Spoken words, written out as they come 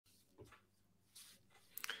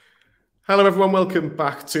Hello everyone, welcome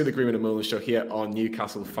back to the Greenwood Mulliner Show here on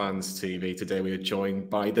Newcastle Fans TV. Today we are joined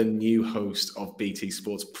by the new host of BT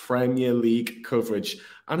Sports Premier League coverage,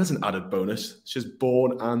 and as an added bonus, she's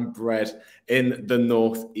born and bred in the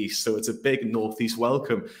North East, so it's a big North East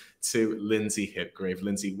welcome to Lynsey Hipgrave.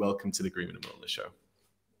 Lynsey, welcome to the Greenwood Mulliner Show.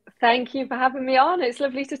 Thank you for having me on. It's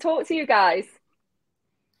lovely to talk to you guys.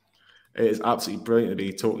 It is absolutely brilliant to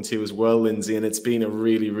be talking to you as well, Lynsey, and it's been a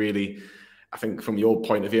really, I think from your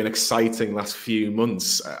point of view, an exciting last few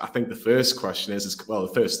months. I think the first question well,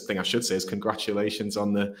 the first thing I should say is congratulations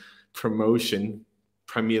on the promotion,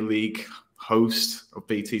 Premier League host of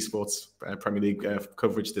BT Sports Premier League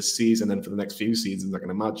coverage this season and for the next few seasons, I can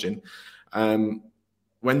imagine.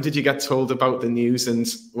 When did you get told about the news, and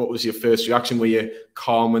what was your first reaction? Were you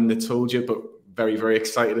calm when they told you, but very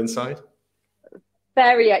excited inside?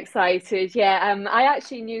 Very excited, yeah. I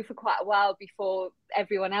actually knew for quite a while before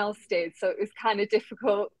everyone else did, so it was kind of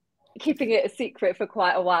difficult keeping it a secret for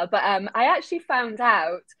quite a while. But I actually found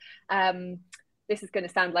out, this is going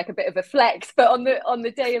to sound like a bit of a flex, but on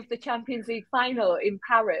the day of the Champions League final in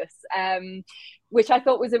Paris, which I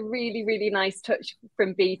thought was a really nice touch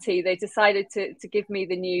from BT. They decided to give me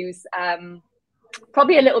the news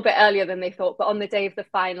probably a little bit earlier than they thought, but on the day of the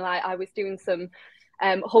final, I was doing some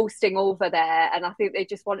hosting over there, and I think they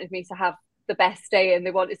just wanted me to have the best day, and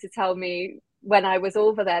they wanted to tell me when I was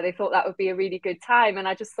over there. They thought that would be a really good time, and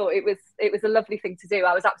I just thought it was a lovely thing to do.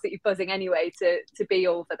 I was absolutely buzzing anyway to be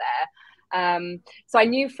over there. So I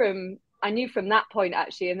knew from that point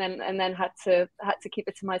actually, and then had to keep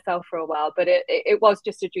it to myself for a while. But it was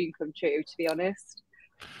just a dream come true, to be honest.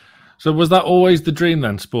 So was that always the dream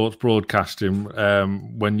then, sports broadcasting,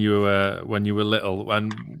 when you were little?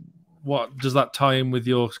 And what does that tie in with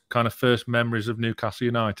your kind of first memories of Newcastle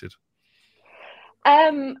United?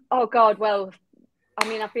 Oh God, well, I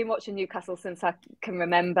mean, I've been watching Newcastle since I can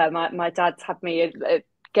remember. My dad's had me at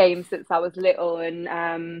games since I was little,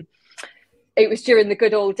 and it was during the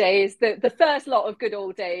good old days, the first lot of good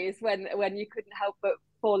old days when you couldn't help but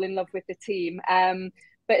fall in love with the team.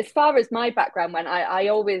 But as far as my background went,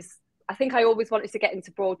 I think I always wanted to get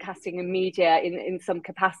into broadcasting and media in some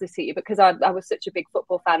capacity, because I was such a big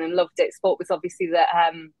football fan and loved it. Sport was obviously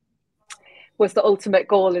was the ultimate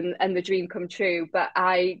goal and the dream come true. But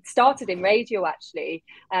I started in radio, actually,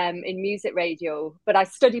 in music radio. But I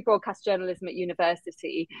studied broadcast journalism at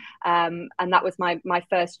university, and that was my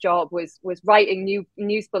first job was writing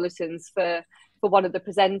news bulletins for one of the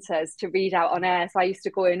presenters to read out on air. So I used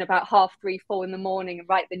to go in about 3:30, 4 in the morning and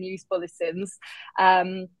write the news bulletins.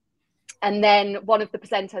 And then one of the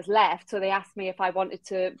presenters left, so they asked me if I wanted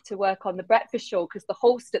to work on the breakfast show, because the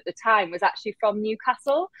host at the time was actually from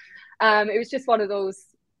Newcastle. It was just one of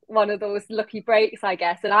those lucky breaks, I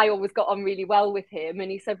guess. And I always got on really well with him.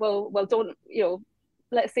 And he said, well, don't,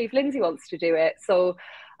 let's see if Lynsey wants to do it. So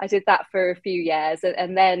I did that for a few years,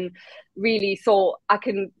 and then really thought I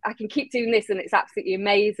can keep doing this, and it's absolutely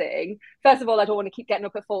amazing. First of all, I don't want to keep getting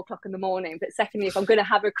up at 4 o'clock in the morning. But secondly, if I'm going to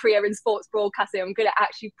have a career in sports broadcasting, I'm going to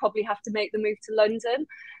actually probably have to make the move to London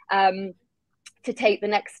to take the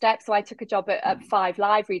next step. So I took a job at 5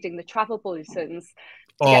 Live reading the travel bulletins.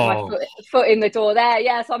 To get my foot in the door there.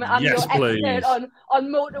 Yeah, so I'm your expert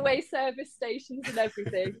on motorway service stations and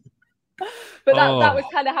everything. But that was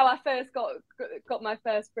kind of how I first got my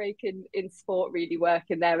first break in sport, really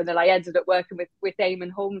working there. And then I ended up working with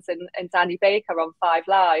Eamon Holmes and Danny Baker on 5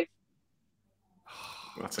 Live.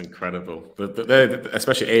 That's incredible. But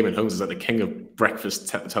especially Eamon Holmes is like the king of breakfast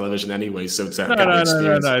television anyway. So no.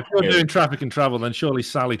 If you're doing traffic and travel, then surely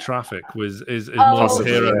Sally Traffic is more of a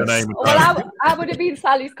hero than Eamon. Well, I would have been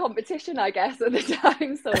Sally's competition, I guess, at the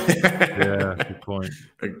time. So yeah, good point.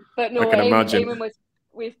 But no, Eamon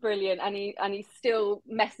was brilliant, and he still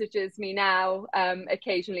messages me now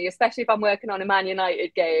occasionally, especially if I'm working on a Man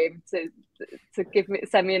United game, to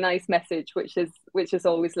send me a nice message, which is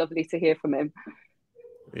always lovely to hear from him.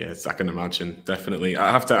 Yes, I can imagine, definitely. I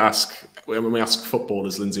have to ask, when we ask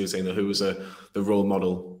footballers, Lynsey was saying, who was the role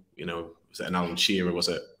model, was it an Alan Shearer, was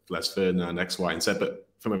it Les Ferdinand, X, Y, and Z? But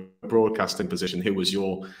from a broadcasting position, who was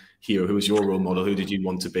your hero? Who was your role model? Who did you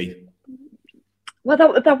want to be?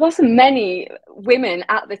 Well, there wasn't many women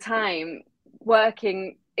at the time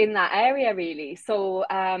working in that area, really. So,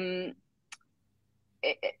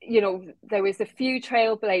 there was a few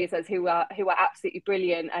trailblazers who are absolutely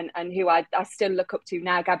brilliant and who I still look up to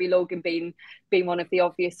now. Gabby Logan being one of the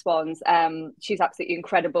obvious ones. She's absolutely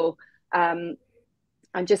incredible, and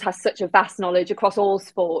just has such a vast knowledge across all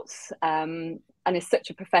sports, and is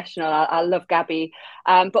such a professional. I love Gabby,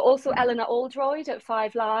 but also Eleanor Oldroyd at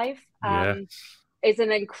 5 Live is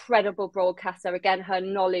an incredible broadcaster. Again, her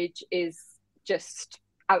knowledge is just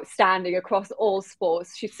outstanding across all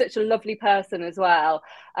sports. She's such a lovely person as well,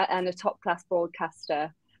 and a top-class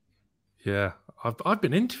broadcaster. Yeah, I've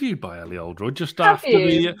been interviewed by Ellie Oldroyd just after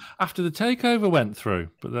the takeover went through,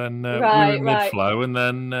 but then we were in mid-flow, and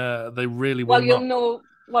then they really well, you'll know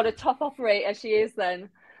what a top operator she is then.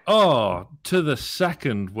 Oh, to the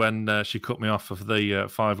second when she cut me off of the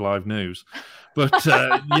 5 Live News. But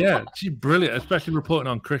yeah, she's brilliant, especially reporting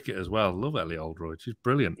on cricket as well. Love Ellie Oldroyd. She's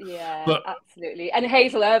brilliant. Yeah, absolutely. And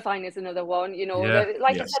Hazel Irvine is another one. You know,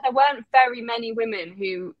 like I said, there weren't very many women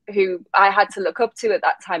who I had to look up to at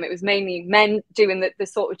that time. It was mainly men doing the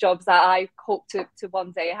sort of jobs that I hope to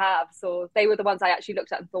one day have. So they were the ones I actually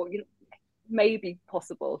looked at and thought, you know, maybe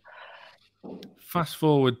possible. Fast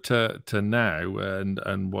forward to now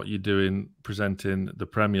and what you're doing, presenting the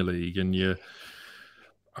Premier League, and you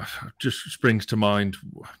just springs to mind,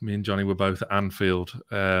 me and Jonny were both at Anfield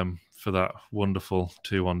for that wonderful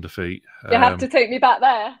 2-1 defeat. You have to take me back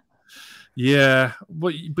there. Yeah,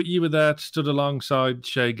 but you were there, stood alongside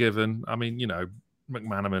Shay Given. I mean, you know,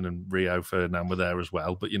 McManaman and Rio Ferdinand were there as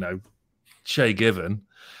well, but, you know, Shay Given.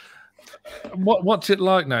 What's it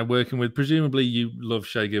like now working with? Presumably, you love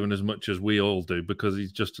Shay Given as much as we all do because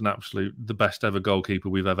he's just the best ever goalkeeper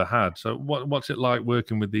we've ever had. So, what's it like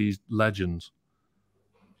working with these legends?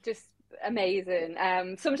 Just amazing.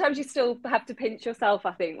 Sometimes you still have to pinch yourself,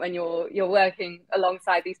 I think, when you're working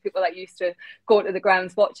alongside these people that used to go to the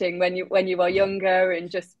grounds watching when you were younger and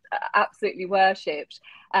just absolutely worshipped.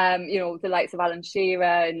 You know, the likes of Alan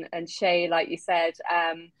Shearer and Shay, like you said.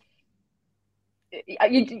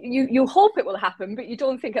 You hope it will happen, but you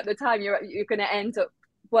don't think at the time you're going to end up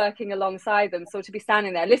working alongside them. So to be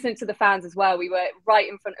standing there, listening to the fans as well, we were right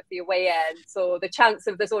in front of the away end. So the chance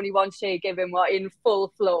of there's only one Shay Given were in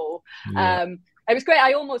full flow. Yeah. It was great.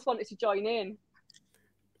 I almost wanted to join in.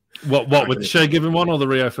 What with the Shay Given one or the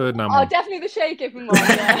Rio Ferdinand one? Oh, definitely the Shay Given one.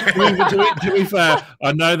 Yeah. to be fair,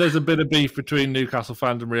 I know there's a bit of beef between Newcastle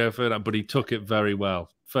fans and Rio Ferdinand, but he took it very well.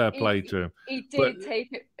 Fair play to him. He did take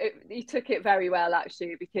it. He took it very well,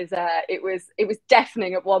 actually, because it was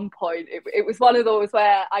deafening at one point. It was one of those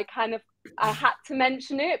where I had to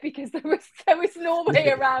mention it because there was no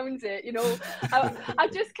way around it. You know, I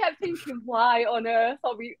just kept thinking, why on earth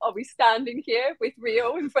are we standing here with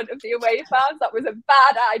Rio in front of the away fans? That was a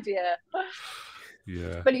bad idea.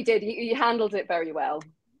 Yeah, but he did. He handled it very well.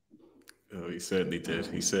 Oh, he certainly did.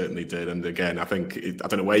 He certainly did. And again, I think I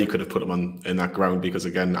don't know where you could have put him in that ground because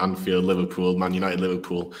again, Anfield, Liverpool, Man United,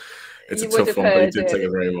 Liverpool. It's a tough one, but he did take it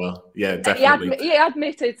very well. Yeah, definitely. He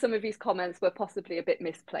admitted some of his comments were possibly a bit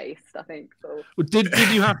misplaced, I think. So. Well, did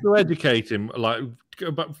you have to educate him? Like,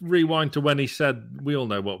 but rewind to when he said, we all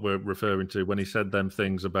know what we're referring to, when he said them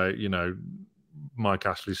things about, you know, Mike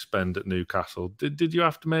Ashley's spend at Newcastle. Did you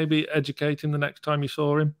have to maybe educate him the next time you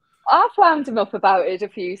saw him? I've wound him up about it a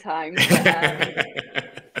few times.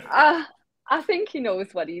 I think he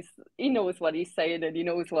knows what he's saying, and he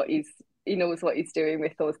knows what he's doing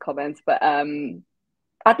with those comments. But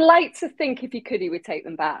I'd like to think if he could, he would take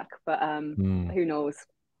them back. But who knows?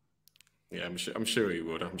 Yeah, I'm sure he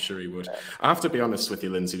would. I'm sure he would. I have to be honest with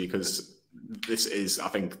you, Lynsey, because this is, I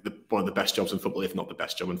think, one of the best jobs in football, if not the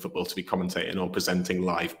best job in football, to be commentating or presenting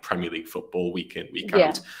live Premier League football week in, week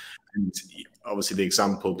out. And obviously the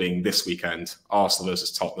example being this weekend, Arsenal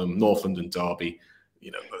versus Tottenham, North London derby.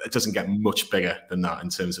 You know, it doesn't get much bigger than that in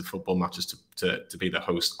terms of football matches to be the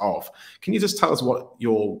host of. Can you just tell us what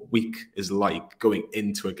your week is like going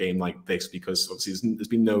into a game like this? Because obviously there's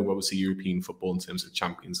been no obviously European football in terms of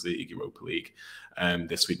Champions League, Europa League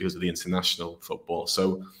this week because of the international football.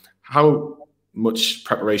 So how much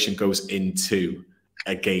preparation goes into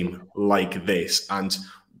a game like this? And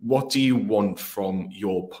what do you want from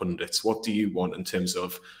your pundits? What do you want in terms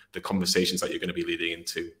of the conversations that you're going to be leading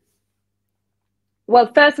into?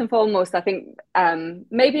 Well, first and foremost, I think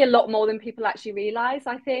maybe a lot more than people actually realise,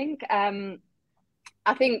 I think. Well,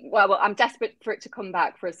 I'm desperate for it to come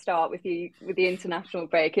back for a start with the international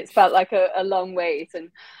break. It's felt like a long wait. And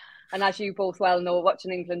as you both well know,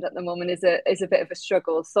 watching England at the moment is a bit of a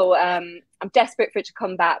struggle. So I'm desperate for it to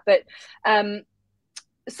come back. But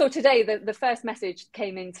so today, the first message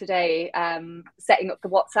came in today, setting up the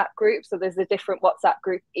WhatsApp group. So there's a different WhatsApp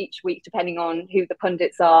group each week, depending on who the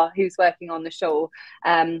pundits are, who's working on the show.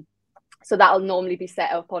 So that'll normally be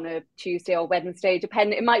set up on a Tuesday or Wednesday,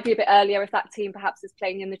 depending. It might be a bit earlier if that team perhaps is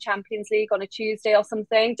playing in the Champions League on a Tuesday or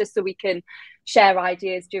something, just so we can share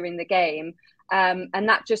ideas during the game. And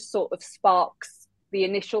that just sort of sparks the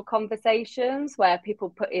initial conversations where people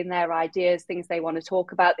put in their ideas, things they want to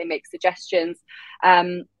talk about, they make suggestions.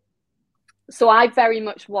 So I very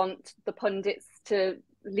much want the pundits to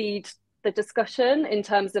lead the discussion in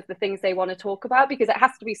terms of the things they want to talk about, because it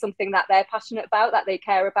has to be something that they're passionate about, that they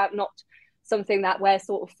care about, not something that we're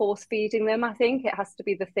sort of force feeding them. I think it has to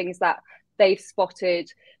be the things that they've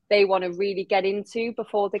spotted they want to really get into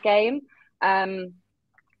before the game.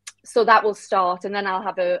 So that will start, and then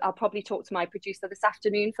I'll probably talk to my producer this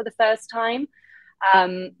afternoon for the first time.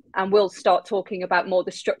 And we'll start talking about more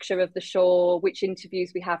the structure of the show, which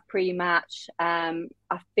interviews we have pre-match. I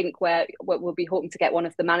think we'll be hoping to get one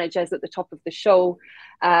of the managers at the top of the show.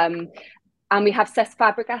 And we have Cesc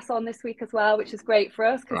Fabregas on this week as well, which is great for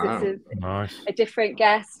us because it's a different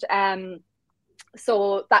guest.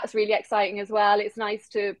 So that's really exciting as well. It's nice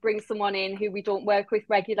to bring someone in who we don't work with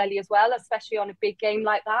regularly as well, especially on a big game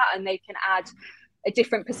like that, and they can add a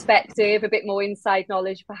different perspective, a bit more inside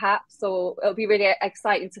knowledge perhaps. So it'll be really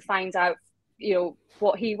exciting to find out, you know,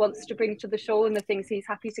 what he wants to bring to the show and the things he's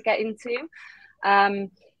happy to get into. And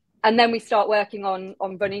then we start working on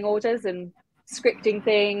running orders and scripting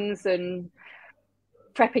things and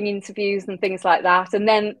prepping interviews and things like that. And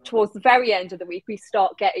then towards the very end of the week, we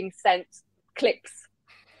start getting sent clips.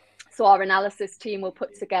 So our analysis team will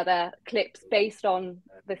put together clips based on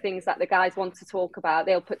the things that the guys want to talk about.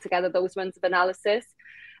 They'll put together those runs of analysis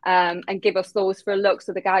and give us those for a look,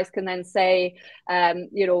 so the guys can then say,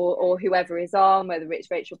 you know, or whoever is on, whether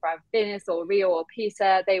it's Rachel Brown-Finnis or Rio or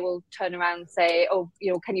Peter, they will turn around and say, oh,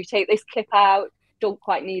 you know, can you take this clip out? Don't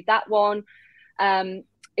quite need that one.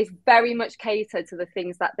 It's very much catered to the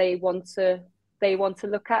things that they want to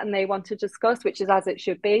look at and they want to discuss, which is as it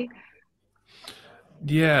should be.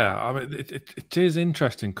 Yeah, I mean, it is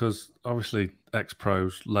interesting because obviously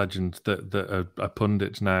ex-pros, legends that are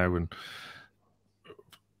pundits now. And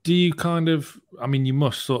do you kind of, I mean, you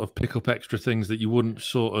must sort of pick up extra things that you wouldn't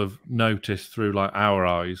sort of notice through like our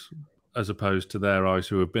eyes as opposed to their eyes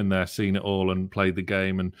who have been there, seen it all and played the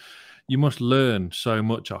game. And you must learn so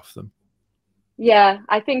much off them. Yeah,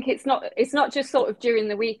 I think it's not just sort of during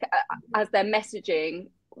the week as they're messaging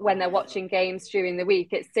when they're watching games during the week.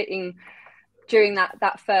 It's sitting during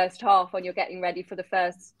that first half when you're getting ready for the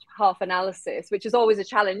first half analysis, which is always a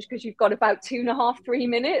challenge because you've got about 2.5-3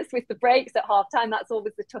 minutes with the breaks at half time. That's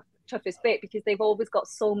always the toughest bit because they've always got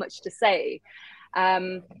so much to say.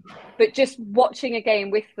 But just watching a game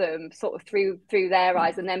with them sort of through their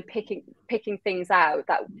eyes and then picking things out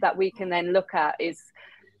that we can then look at is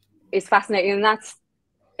fascinating. And that's,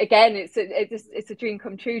 again, it's a dream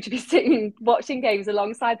come true to be sitting watching games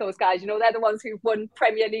alongside those guys. You know, they're the ones who've won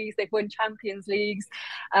Premier Leagues, they've won Champions Leagues,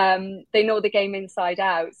 they know the game inside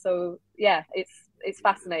out. So yeah, it's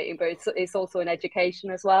fascinating, but it's also an education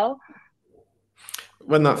as well.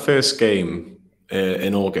 When that first game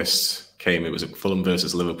in August came, it was Fulham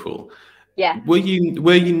versus Liverpool. Yeah. Were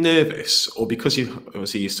you nervous, or because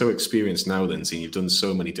you're so experienced now, Lynsey, and you've done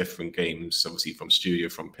so many different games, obviously from studio,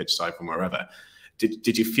 from pitch side, from wherever?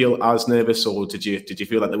 Did you feel as nervous, or did you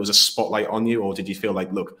feel like there was a spotlight on you, or did you feel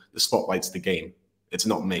like, look, the spotlight's the game, it's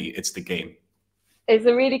not me, it's the game? It's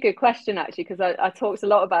a really good question, actually, because I talked a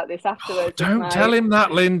lot about this afterwards. Don't tell him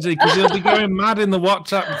that, Lynsey, because he'll be going mad in the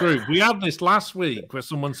WhatsApp group. We had this last week where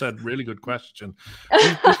someone said, really good question.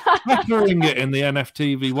 We're peppering it in the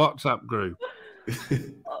NFTV WhatsApp group.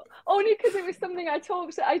 Only because it was something I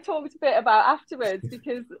talked a bit about afterwards,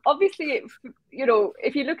 because obviously, you know,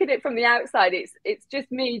 if you look at it from the outside, it's just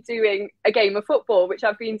me doing a game of football, which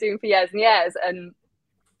I've been doing for years and years. And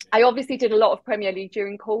I obviously did a lot of Premier League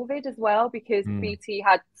during COVID as well, because BT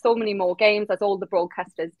had so many more games, as all the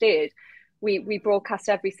broadcasters did. We broadcast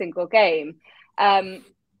every single game.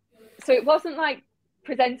 So it wasn't like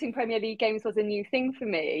presenting Premier League games was a new thing for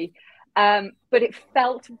me. But it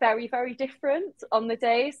felt very, very different on the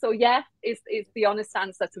day. So yeah, is the honest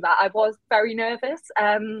answer to that. I was very nervous.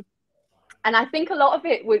 And I think a lot of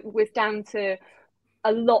it was down to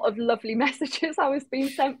a lot of lovely messages I was being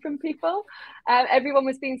sent from people. Everyone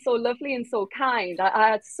was being so lovely and so kind. I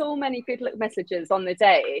had so many good messages on the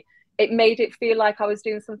day. It made it feel like I was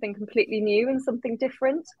doing something completely new and something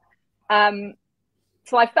different.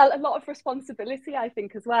 So I felt a lot of responsibility, I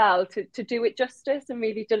think, as well, to do it justice and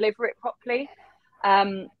really deliver it properly.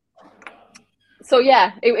 So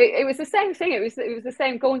yeah, it was the same thing. It was the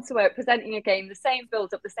same going to work, presenting a game, the same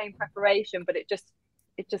build up, the same preparation, but it just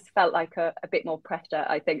felt like a bit more pressure,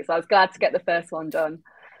 I think. So I was glad to get the first one done.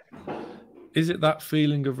 Is it that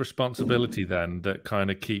feeling of responsibility then that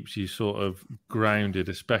kind of keeps you sort of grounded,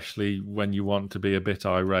 especially when you want to be a bit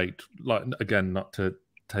irate? Like, again, not to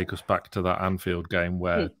take us back to that Anfield game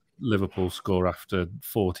where Liverpool score after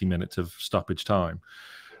 40 minutes of stoppage time.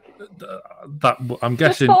 That I'm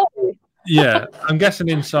guessing. Yeah, I'm guessing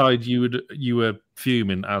inside you were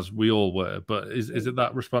fuming, as we all were. But is it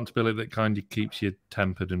that responsibility that kind of keeps you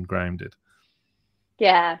tempered and grounded?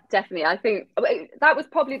 Yeah, definitely. I think that was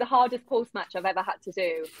probably the hardest post-match I've ever had to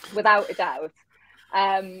do, without a doubt.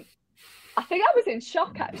 I think I was in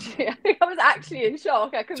shock, actually. I think I was actually in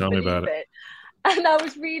shock. I couldn't believe it. And I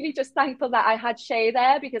was really just thankful that I had Shay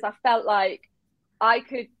there, because I felt like I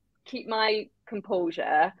could keep my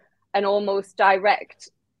composure and almost direct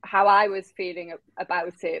how I was feeling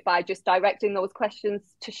about it by just directing those questions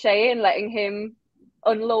to Shay and letting him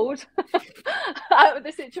unload out of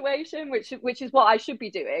the situation, which is what I should be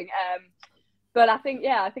doing. But I think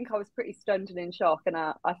I was pretty stunned and in shock, and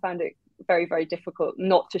I found it very, very difficult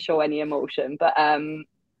not to show any emotion. But I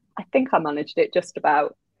think I managed it just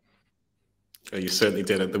about. Oh, you certainly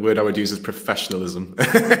did it. The word I would use is professionalism.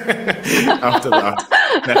 After that,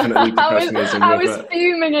 definitely professionalism. I was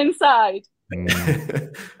fuming inside. And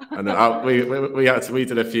we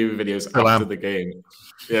did a few videos after the game.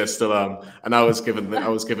 Yeah, still am. And I was given I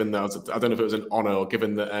don't know if it was an honour or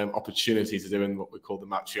given the opportunity to do in what we call the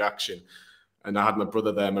match reaction. And I had my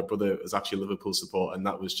brother there. My brother was actually a Liverpool supporter, and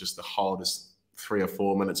that was just the hardest 3 or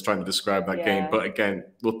 4 minutes trying to describe that game. But again,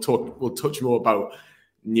 we'll touch more about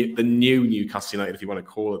the new Newcastle United, if you want to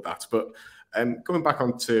call it that. But going back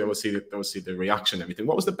on to obviously the reaction and everything,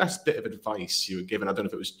 what was the best bit of advice you were given? I don't know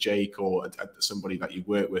if it was Jake or somebody that you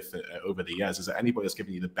worked with over the years. Is there anybody that's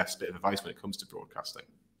given you the best bit of advice when it comes to broadcasting?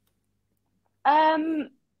 Oh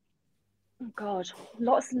God,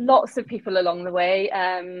 lots of people along the way.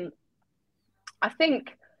 I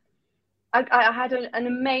think I had an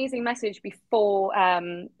amazing message before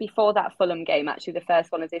that Fulham game, actually the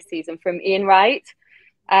first one of this season, from Ian Wright,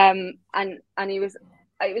 and it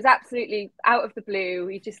was absolutely out of the blue.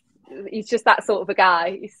 He's just that sort of a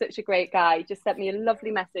guy. He's such a great guy. He just sent me a lovely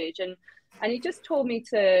message, and he just told me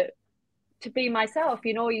to be myself.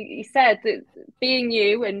 You know, he said that being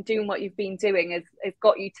you and doing what you've been doing has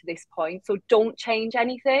got you to this point. So don't change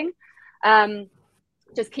anything.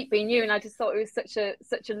 Just keep being you. And I just thought it was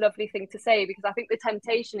such a lovely thing to say, because I think the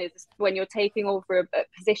temptation is when you're taking over a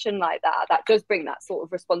position like that does bring that sort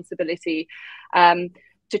of responsibility,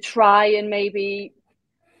 to try and maybe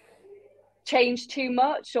change too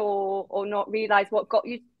much or not realize what got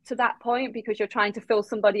you to that point, because you're trying to fill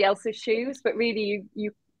somebody else's shoes, but really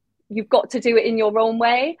you've got to do it in your own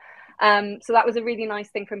way. So that was a really nice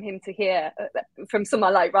thing from him to hear, from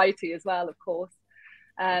someone like Righty as well, of course.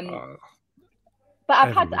 But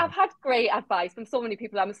I've had great advice from so many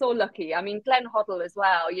people. I'm so lucky. I mean, Glenn Hoddle as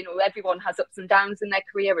well. You know, everyone has ups and downs in their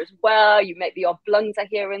career as well. You make the odd blunder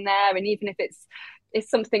here and there, and even if it's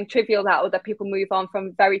something trivial that other people move on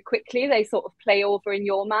from very quickly, they sort of play over in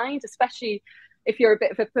your mind, especially if you're a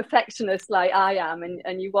bit of a perfectionist like I am,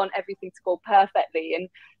 and you want everything to go perfectly.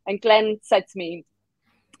 And Glenn said to me,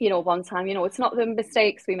 you know, one time, you know, it's not the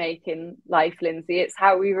mistakes we make in life, Lynsey, it's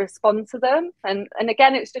how we respond to them. And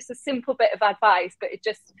again, it's just a simple bit of advice, but it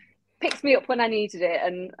just picked me up when I needed it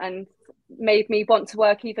and made me want to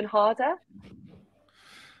work even harder.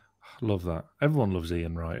 Love that. Everyone loves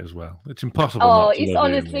Ian Wright as well. It's impossible. Oh, he's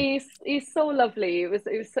honestly, he's so lovely. It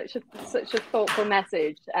was such a thoughtful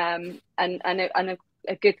message, and a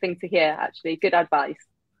good thing to hear. Actually, good advice.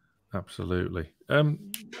 Absolutely.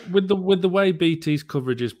 With the way BT's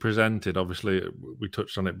coverage is presented, obviously we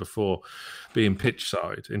touched on it before, being pitch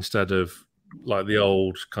side instead of like the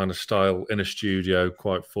old kind of style in a studio,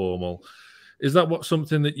 quite formal. Is that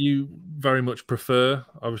something that you very much prefer?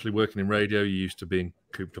 Obviously, working in radio, you're used to being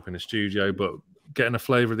cooped up in a studio, but getting a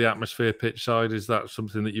flavour of the atmosphere pitch side, is that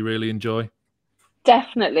something that you really enjoy?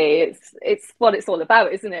 Definitely. It's what it's all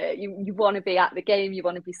about, isn't it? You want to be at the game, you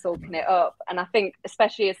want to be soaking it up. And I think,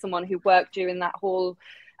 especially as someone who worked during that whole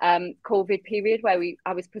COVID period where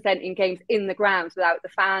I was presenting games in the grounds without the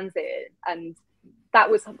fans in, and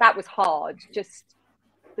that was hard. Just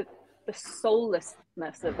the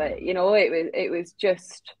soullessness of it, you know. It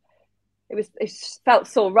just felt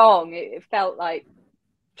so wrong. It felt like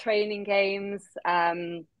training games,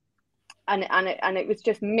 and it was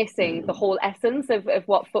just missing the whole essence of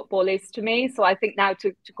what football is to me. So I think now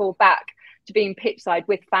to go back to being pitch side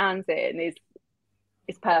with fans in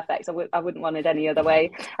is perfect. I wouldn't want it any other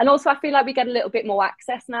way. And also I feel like we get a little bit more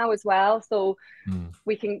access now as well. So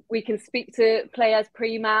we can speak to players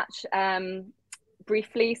pre-match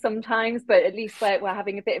briefly sometimes, but at least we're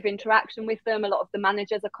having a bit of interaction with them. A lot of the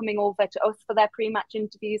managers are coming over to us for their pre-match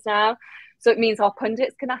interviews now. So it means our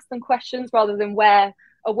pundits can ask them questions rather than we're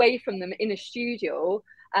away from them in a studio.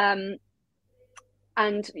 And,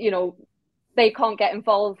 you know, they can't get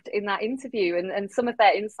involved in that interview. And some of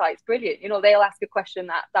their insights, brilliant. You know, they'll ask a question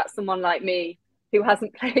that someone like me who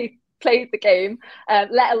hasn't played played the game,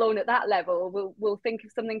 let alone at that level, will think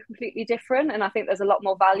of something completely different. And I think there's a lot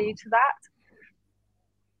more value to that.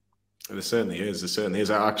 There certainly is. There certainly is.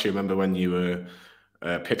 I actually remember when you were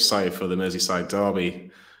pitch side for the Merseyside derby.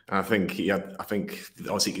 And I think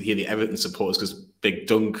obviously you could hear the Everton supporters because Big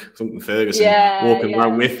Duncan Ferguson walking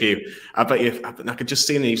around with you. I bet you, I could just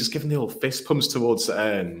see him. He was just giving the old fist pumps towards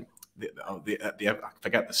I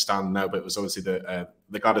forget the stand now, but it was obviously the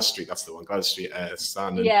Gladys Street. That's the one, Gladys Street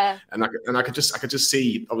stand. And I could just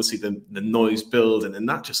see obviously the noise build, and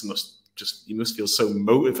that just you must feel so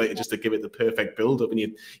motivated just to give it the perfect build up, and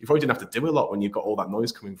you probably didn't have to do a lot when you've got all that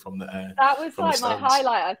noise coming from the that was like my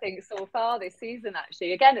highlight, I think, so far this season.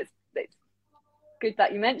 Actually, again, it's good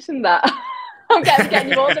that you mentioned that. I'm getting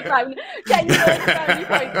you all the brownie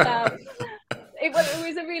points now. It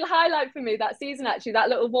was a real highlight for me that season, actually, that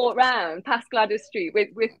little walk round past Gladys Street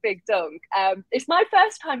with Big Dunk. It's my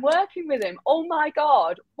first time working with him. Oh my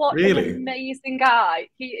God, what an amazing guy.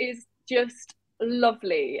 He is just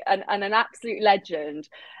lovely and an absolute legend.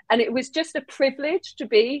 And it was just a privilege to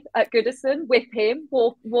be at Goodison with him,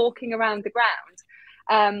 walking around the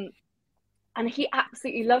ground. And he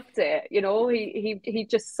absolutely loved it. You know, he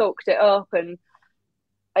just soaked it up, and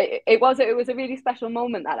it was a really special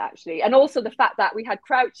moment, that, actually. And also the fact that we had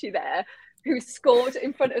Crouchy there, who scored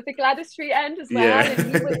in front of the Gladys Street end as well. Yeah.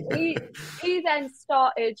 And he then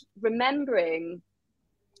started remembering,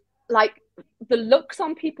 like, the looks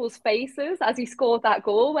on people's faces as he scored that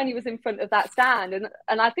goal when he was in front of that stand.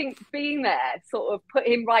 And I think being there sort of put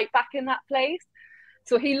him right back in that place.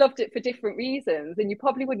 So he loved it for different reasons, and you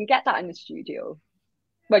probably wouldn't get that in the studio.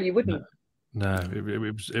 Well, you wouldn't. No,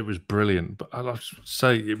 it was brilliant. But I'd have to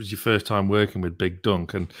say it was your first time working with Big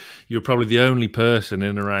Dunk, and you were probably the only person in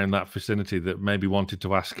and around that vicinity that maybe wanted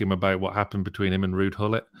to ask him about what happened between him and Ruud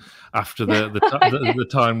Gullit after the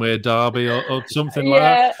time where derby or something like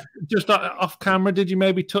that. Just off camera, did you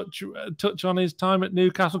maybe touch on his time at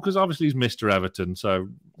Newcastle? Because obviously he's Mr. Everton, so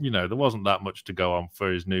you know there wasn't that much to go on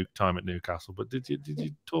for his time at Newcastle. But did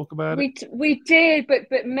you talk about it? We did,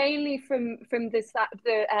 but mainly from the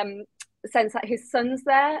sense that his son's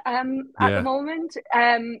there at the moment,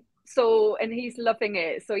 so, and he's loving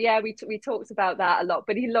it. So yeah, we talked about that a lot.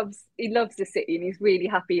 But he loves the city, and he's really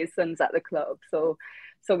happy his son's at the club. So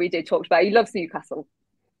we did talk about it. He loves Newcastle,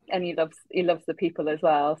 and he loves the people as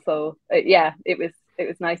well. So yeah, it was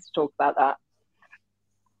nice to talk about that.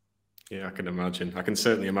 Yeah, I can imagine. I can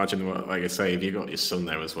certainly imagine what, like I say, if you got your son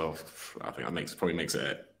there as well, I think that probably makes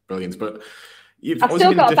it brilliant. But I've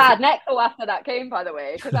still got a bad neck though after that game, by the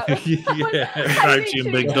way. Crouchy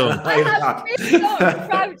and Big Dunk. I had Big Dunk,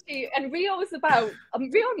 Crouchy, and Rio was about.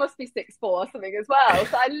 Rio must be 6'4" or something as well.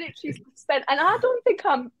 So I literally spent, and I don't think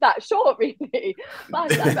I'm that short really.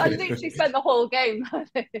 But I literally spent the whole game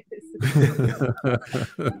like this.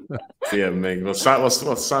 Yeah, mate. Well, Sam,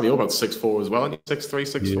 you're about 6'4" as well, and you're 6'3",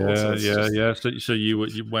 6'4". Yeah. So you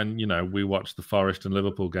when we watched the Forest and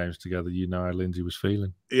Liverpool games together, you know how Lynsey was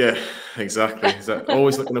feeling. Yeah, exactly.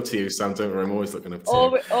 Always looking up to you, Sam. Don't worry, I'm always looking up to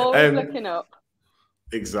you. Always looking up.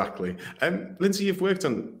 Exactly. Lynsey, you've worked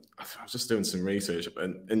on. I was just doing some research,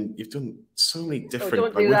 and you've done so many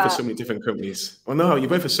different. Worked for so many different companies. Well, no, you've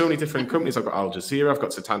worked for so many different companies. I've got Al Jazeera. I've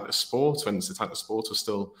got Setanta Sports when Setanta Sports was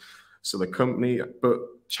still a company. But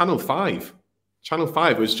Channel 5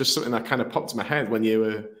 was just something that kind of popped in my head when you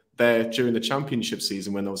were there during the Championship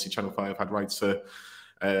season, when obviously Channel 5 had rights for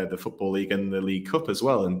the Football League and the League Cup as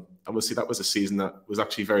well. And obviously that was a season that was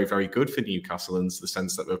actually very, very good for Newcastle in the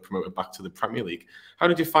sense that they were promoted back to the Premier League. How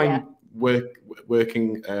did you find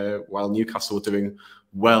working while Newcastle were doing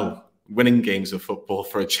well, winning games of football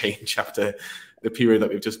for a change after the period that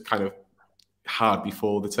we've just kind of had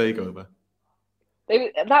before the takeover?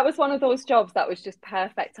 That was one of those jobs that was just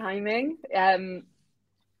perfect timing.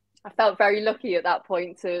 I felt very lucky at that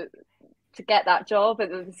point to get that job at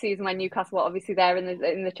the season when Newcastle were obviously there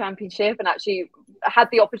in the Championship, and actually had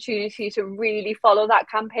the opportunity to really follow that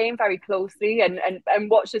campaign very closely and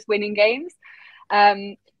watch us winning games.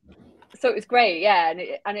 So it was great, yeah.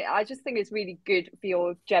 And I just think it's really good for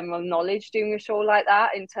your general knowledge doing a show like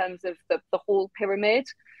that in terms of the whole pyramid,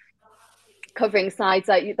 covering sides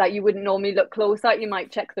that you wouldn't normally look close at. You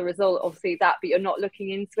might check the result, obviously, but you're not looking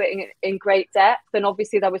into it in great depth. And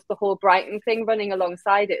obviously there was the whole Brighton thing running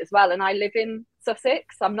alongside it as well. And I live in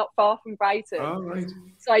Sussex. I'm not far from Brighton. Oh, right.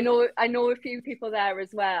 So I know a few people there as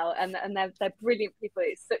well, and they're brilliant people.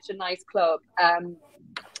 It's such a nice club.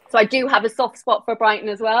 So I do have a soft spot for Brighton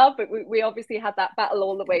as well, but we obviously had that battle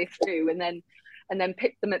all the way through, and then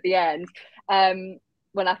picked them at the end.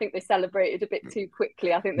 When I think they celebrated a bit too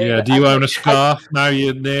quickly. I think they. Yeah. Do you own a scarf now?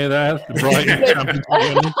 You're near there. The Brighton Championship.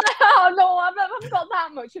 Oh no, I haven't got that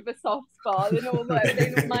much much of a soft spot.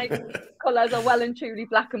 My colours are well and truly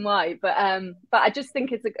black and white, but I just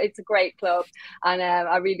think it's a great club, and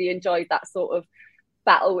I really enjoyed that sort of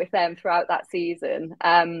battle with them throughout that season.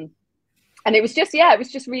 And it was just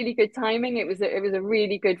really good timing. It was a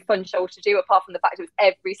really good fun show to do, apart from the fact it was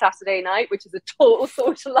every Saturday night, which is a total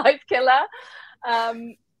social life killer.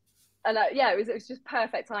 It was just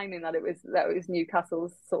perfect timing that it was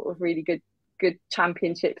Newcastle's sort of really good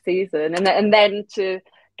championship season, and then to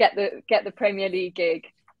get the Premier League gig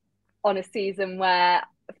on a season where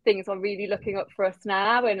things are really looking up for us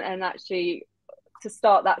now, and actually to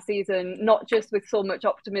start that season not just with so much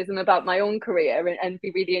optimism about my own career and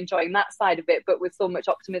be really enjoying that side of it, but with so much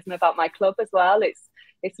optimism about my club as well.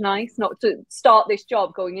 It's nice not to start this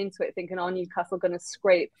job going into it thinking, Newcastle going to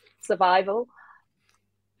scrape survival.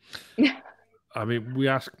 I mean, we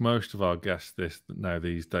ask most of our guests this now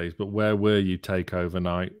these days, but where were you takeover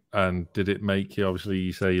night? And did it make you, obviously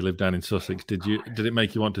you say you live down in Sussex, did it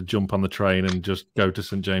make you want to jump on the train and just go to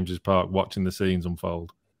St James's Park watching the scenes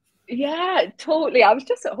unfold? Yeah, totally. I was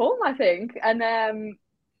just at home, I think, and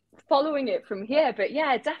following it from here. But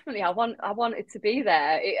yeah, definitely, I wanted to be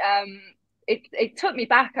there. It took me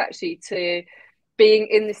back actually to being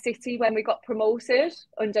in the city when we got promoted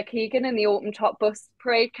under Keegan and the open top bus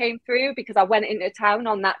parade came through, because I went into town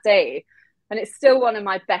on that day, and it's still one of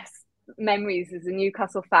my best memories as a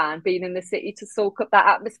Newcastle fan, being in the city to soak up that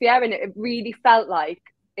atmosphere. And it really felt like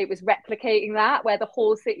it was replicating that, where the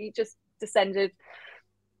whole city just descended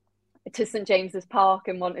to St James's Park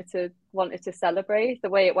and wanted to celebrate. The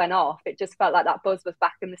way it went off, it just felt like that buzz was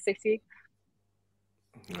back in the city.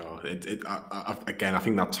 Again, I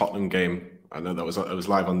think that Tottenham game, I know that it was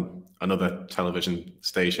live on another television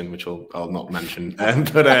station, which I'll not mention,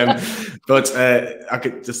 but I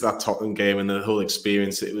could just, that Tottenham game and the whole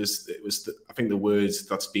experience. It was I think the words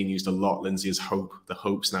that's been used a lot, Lynsey, is hope. The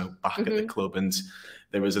hope's now back at the club, and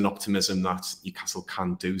there is an optimism that Newcastle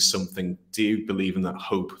can do something. Do you believe in that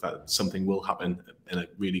hope that something will happen in a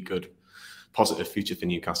really good, positive future for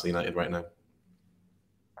Newcastle United right now?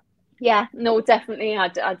 Yeah, no, definitely. I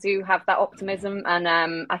do have that optimism, and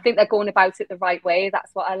I think they're going about it the right way.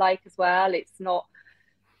 That's what I like as well. It's not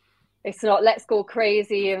let's go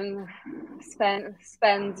crazy and spend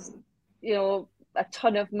a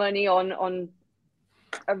ton of money on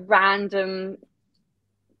a random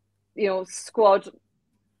squad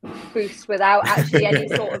boost without actually any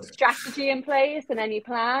sort of strategy in place and any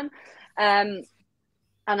plan.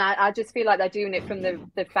 And I just feel like they're doing it from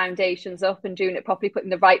the foundations up and doing it properly, putting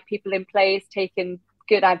the right people in place, taking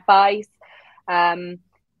good advice, and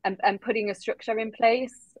putting a structure in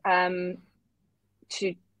place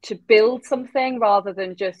to build something, rather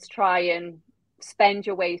than just try and spend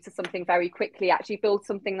your way to something very quickly. Actually build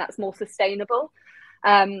something that's more sustainable.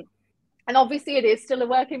 And obviously it is still a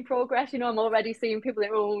work in progress. I'm already seeing people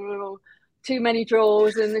think, too many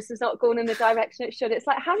draws and this is not going in the direction it should. It's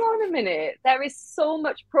like, hang on a minute. There is so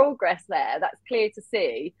much progress there that's clear to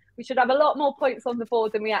see. We should have a lot more points on the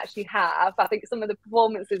board than we actually have. I think some of the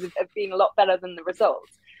performances have been a lot better than the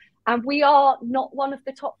results. And we are not one of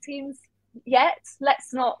the top teams yet.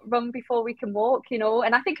 Let's not run before we can walk,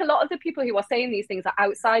 And I think a lot of the people who are saying these things are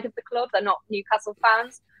outside of the club. They're not Newcastle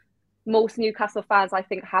fans. Most Newcastle fans, I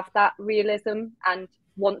think, have that realism and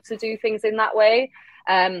want to do things in that way.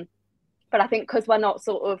 But I think because we're not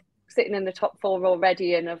sort of sitting in the top four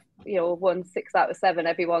already and have, won 6 out of 7,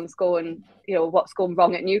 everyone's going, what's going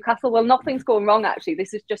wrong at Newcastle? Well, nothing's going wrong, actually.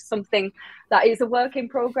 This is just something that is a work in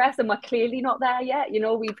progress, and we're clearly not there yet.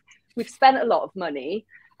 We've spent a lot of money,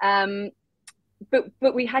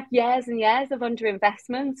 but we had years and years of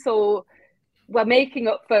underinvestment. So we're making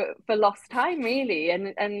up for lost time, really,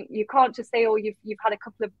 and you can't just say, you've had a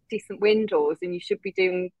couple of decent windows and you should be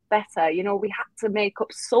doing better. We had to make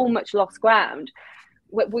up so much lost ground.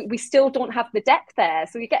 We still don't have the depth there,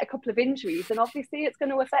 so you get a couple of injuries and obviously it's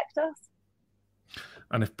going to affect us.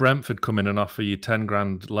 And if Brentford come in and offer you 10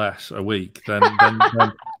 grand less a week, then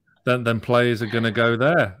players are going to go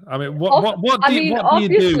there. I mean, what do you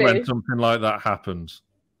do when something like that happens?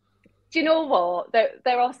 Do you know what?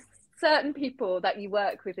 There are certain people that you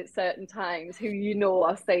work with at certain times who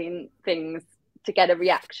are saying things to get a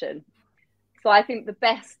reaction. So I think the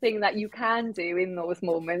best thing that you can do in those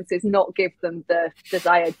moments is not give them the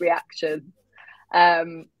desired reaction,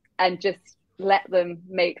 and just let them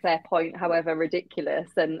make their point, however ridiculous,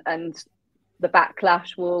 and the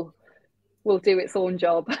backlash will do its own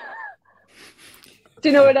job. Do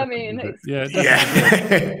you know what I mean? Yeah.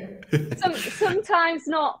 Sometimes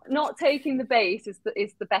not taking the bait is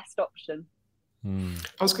the best option.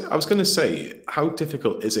 I was going to say, how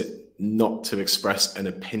difficult is it not to express an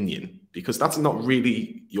opinion? Because that's not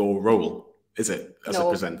really your role, is it? As a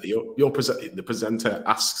presenter, the presenter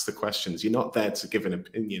asks the questions. You're not there to give an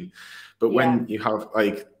opinion. But when you have,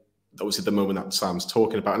 like, obviously the moment that Sam's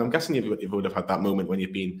talking about, and I'm guessing you would have had that moment when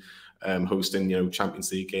you've been hosting,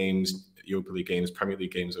 Champions League games, Europa League games, Premier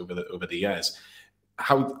League games over the years.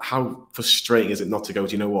 How frustrating is it not to go,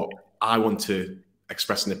 do you know what? I want to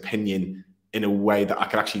express an opinion in a way that I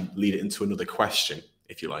could actually lead it into another question,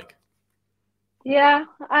 if you like. Yeah,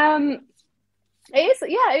 it is.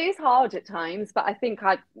 Yeah, it is hard at times, but I think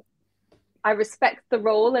I respect the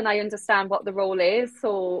role and I understand what the role is,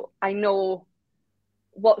 so I know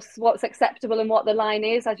what's acceptable and what the line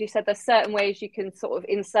is. As you said, there's certain ways you can sort of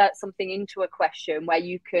insert something into a question where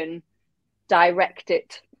you can direct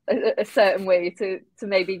it a certain way to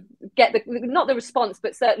maybe get not the response,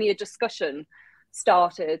 but certainly a discussion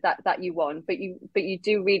started that you want, but you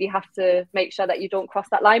do really have to make sure that you don't cross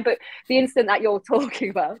that line. But the incident that you're talking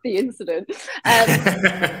about, the incident,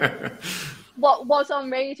 what was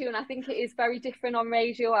on radio, and I think it is very different on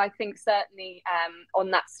radio. I think certainly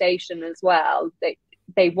on that station as well,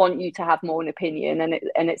 they want you to have more an opinion,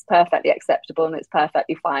 and it's perfectly acceptable and it's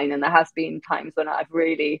perfectly fine. And there has been times when I've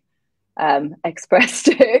really expressed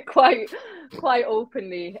it quite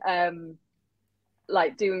openly.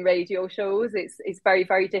 Like doing radio shows, it's very,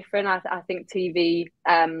 very different. I think TV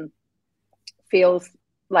feels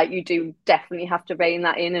like you do definitely have to rein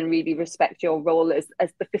that in and really respect your role as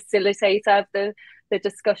the facilitator of the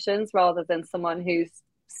discussions, rather than someone who's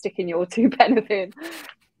sticking your 2 pence in.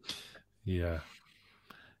 Yeah.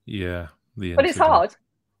 But it's hard.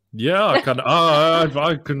 Yeah,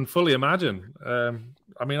 I can fully imagine.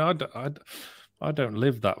 I mean, I don't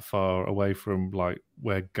live that far away from like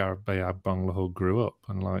where Gareth Bayab Bangladesh grew up,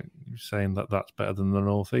 and like saying that's better than the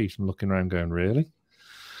North East, and looking around going, really?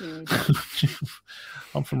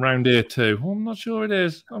 I'm from round here too. Well, I'm not sure it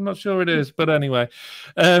is. But anyway,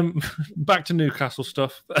 back to Newcastle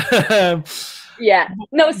stuff. No,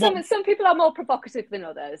 some people are more provocative than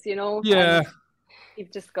others, Yeah.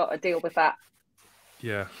 You've just got to deal with that.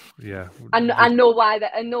 Yeah. And know why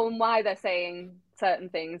they're saying certain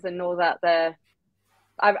things, and know that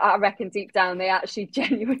I reckon deep down they actually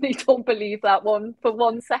genuinely don't believe that one for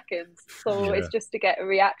 1 second. So it's just to get a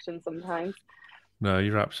reaction sometimes. No,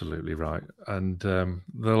 you're absolutely right. And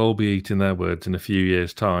they'll all be eating their words in a few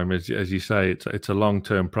years' time. As you say, it's a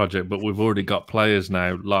long-term project, but we've already got players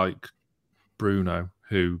now like Bruno,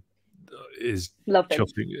 who is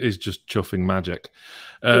just chuffing magic.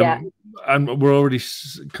 And we're already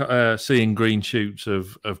seeing green shoots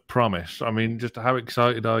of promise. I mean, just how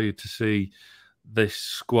excited are you to see this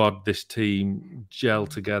squad, this team gel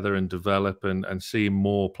together and develop, and see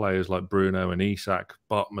more players like Bruno and Isak,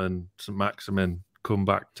 Botman, Saint-Maximin come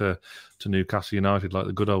back to Newcastle United like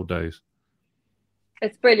the good old days?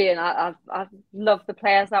 It's brilliant. I love the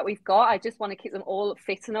players that we've got. I just want to keep them all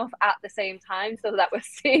fit enough at the same time, so that we're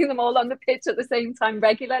seeing them all on the pitch at the same time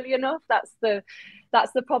regularly enough. That's the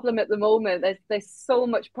problem at the moment. There's so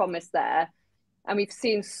much promise there, and we've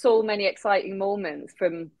seen so many exciting moments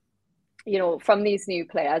from these new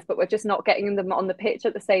players, but we're just not getting them on the pitch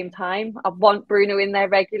at the same time. I want Bruno in there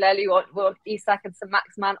regularly. I want Isak and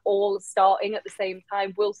Saint-Maximin all starting at the same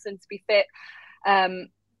time. Wilson to be fit, and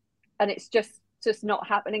it's just not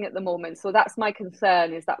happening at the moment. So that's my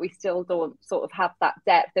concern, is that we still don't sort of have that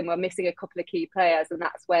depth, and we're missing a couple of key players, and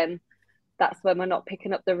that's when we're not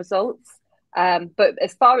picking up the results. But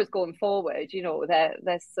as far as going forward,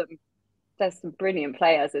 there's some brilliant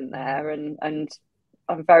players in there, and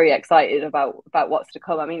I'm very excited about what's to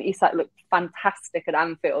come. I mean, Isak looked fantastic at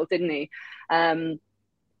Anfield, didn't he?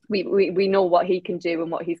 We know what he can do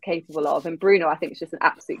and what he's capable of, and Bruno, I think, is just an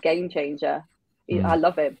absolute game changer. I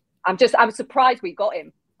love him. I'm surprised we got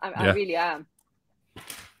him. I really am.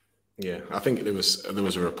 Yeah, I think there was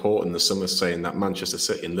a report in the summer saying that Manchester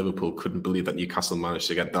City and Liverpool couldn't believe that Newcastle managed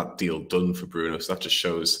to get that deal done for Bruno. So that just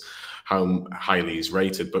shows how highly he's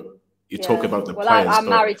rated. But you talk about the players. I'm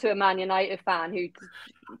married to a Man United fan who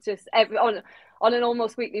just on an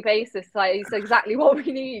almost weekly basis, like, he's exactly what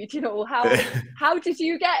we need. How did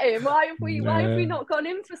you get him? Why have we not gone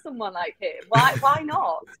in for someone like him? Why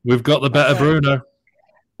not? We've got the better Bruno.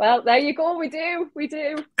 Well, there you go. We do.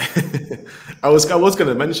 I was going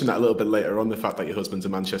to mention that a little bit later on, the fact that your husband's a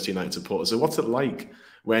Manchester United supporter. So what's it like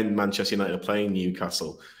when Manchester United are playing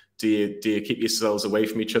Newcastle? Do you keep yourselves away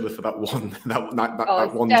from each other for that one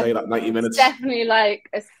day, that 90 minutes? It's definitely like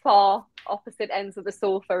as far opposite ends of the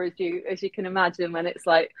sofa as you can imagine, when it's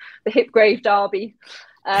like the Hipgrave derby.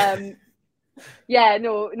 Yeah,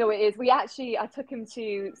 no, it is. I took him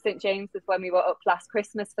to St James's when we were up last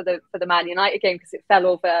Christmas for the Man United game, because it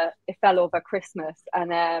fell over Christmas,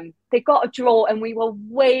 and they got a draw, and we were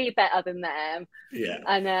way better than them. Yeah,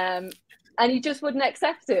 and he just wouldn't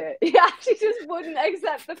accept it. He actually just wouldn't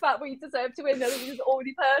accept the fact we deserved to win. That he was the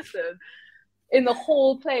only person in the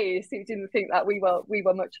whole place who didn't think that we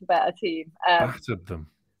were much a better team. Battered them.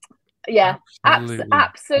 Yeah,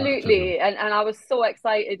 absolutely. And I was so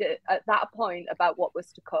excited at that point about what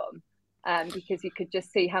was to come, because you could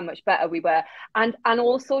just see how much better we were, and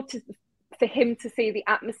also for him to see the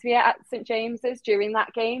atmosphere at St James's during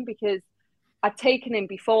that game, because I'd taken him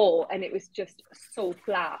before and it was just so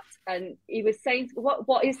flat, and he was saying,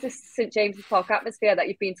 "What is this St James's Park atmosphere that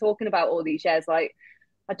you've been talking about all these years? Like,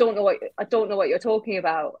 I don't know what you're talking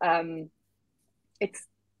about.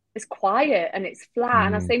 It's quiet and it's flat."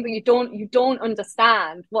 And I was saying, but you don't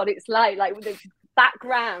understand what it's like. Like, the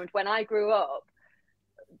background when I grew up,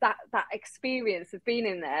 that experience of being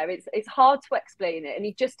in there, it's hard to explain it. And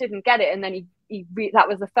he just didn't get it. And then that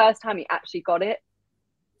was the first time he actually got it.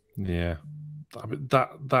 Yeah,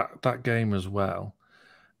 that game as well.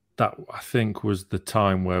 That, I think, was the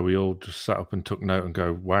time where we all just sat up and took note and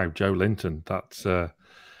go, "Wow, JOELINTON, that's."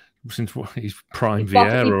 Since he's prime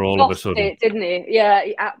Vieira all of a sudden, it, didn't he? Yeah,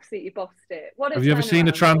 he absolutely bossed it. Have you ever seen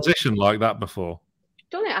a transition like that before?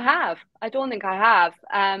 Don't think I have. I don't think I have.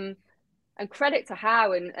 And credit to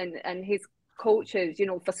Howe and his coaches,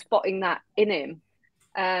 for spotting that in him.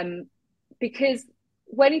 Because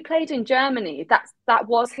when he played in Germany, that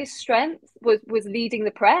was his strength, was leading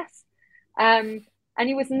the press. And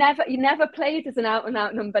he never played as an out and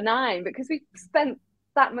out number 9, because we spent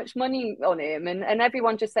that much money on him, and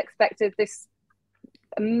everyone just expected this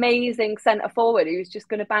amazing centre forward who was just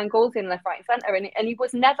going to bang goals in left, right, and centre, and he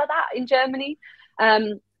was never that in Germany.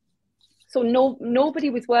 So nobody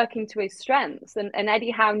was working to his strengths, and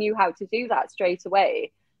Eddie Howe knew how to do that straight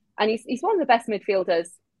away. And he's one of the best midfielders,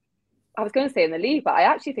 I was going to say in the league, but I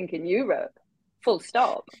actually think in Europe, full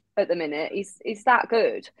stop, at the minute. He's that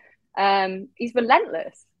good. He's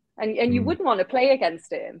relentless, and you wouldn't want to play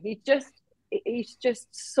against him. He's just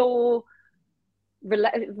so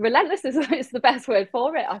relentless is the best word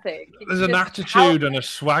for it, I think. There's an attitude and a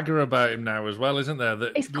swagger about him now as well, isn't there?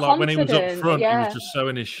 That, like, when he was up front, he was just so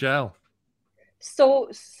in his shell. So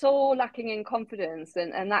lacking in confidence,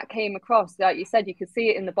 and that came across. Like you said, you could see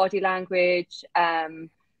it in the body language. And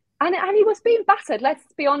he was being battered, let's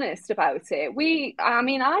be honest about it.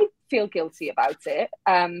 I feel guilty about it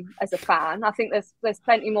as a fan. I think there's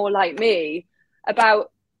plenty more like me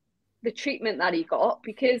about the treatment that he got,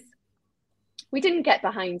 because we didn't get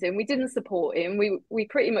behind him, we didn't support him. We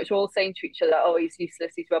pretty much all saying to each other, "Oh, he's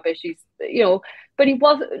useless, he's rubbish, but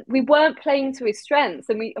we weren't playing to his strengths,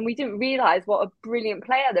 and we didn't realise what a brilliant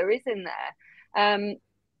player there is in there.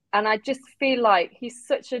 And I just feel like he's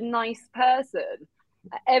such a nice person.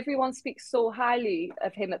 Everyone speaks so highly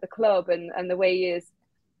of him at the club, and the way he is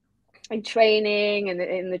in training and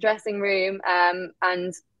in the dressing room,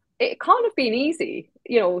 and it can't have been easy,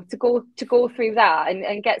 to go through that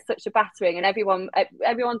and get such a battering, and everyone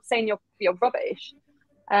saying you're rubbish.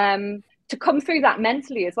 To come through that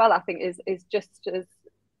mentally as well, I think is just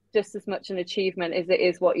as much an achievement as it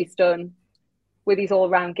is what he's done with his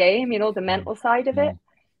all-round game. The mental side of it.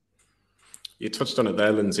 You touched on it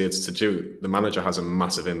there, Lynsey. It's to do. The manager has a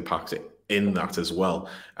massive impact in that as well.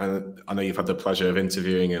 And I know you've had the pleasure of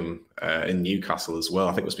interviewing him in Newcastle as well.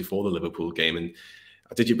 I think it was before the Liverpool game. And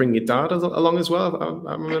did you bring your dad along as well?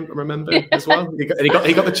 I remember as well. He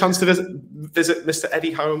got the chance to visit Mr.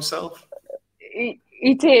 Eddie Howe himself.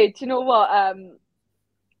 He did. You know what?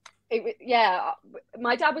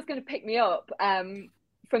 My dad was going to pick me up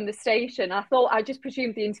from the station. I just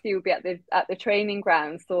presumed the interview would be at the training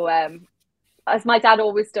ground. So as my dad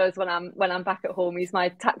always does when I'm back at home, he's my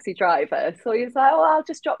taxi driver. So he was like, "Oh, I'll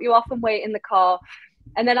just drop you off and wait in the car."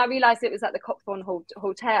 And then I realised it was at the Cockthorne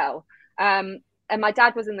Hotel. And my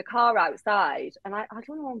dad was in the car outside, and I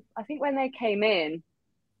don't know. I think when they came in,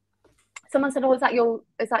 someone said, "Oh, is that your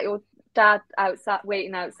dad outside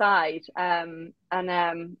waiting outside?" And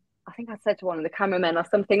I think I said to one of the cameramen or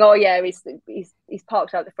something, "Oh yeah, he's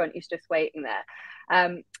parked out the front. He's just waiting there."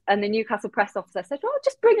 And the Newcastle press officer said, "Oh,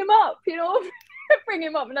 just bring him up, bring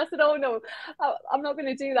him up." And I said, "Oh no, I'm not going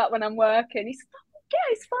to do that when I'm working." He said, "Yeah,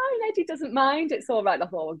 it's fine. Eddie doesn't mind. It's all right." I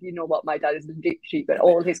thought, you know what, my dad is a deep sheep, and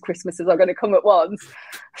all his Christmases are going to come at once.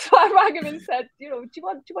 So I rang him and said, "Do you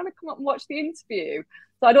want to come up and watch the interview?"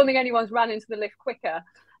 So I don't think anyone's ran into the lift quicker.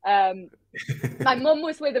 My mum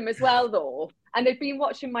was with him as well, though, and they'd been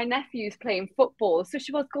watching my nephews playing football. So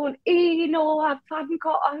she was going, "I haven't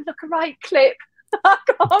got a right clip I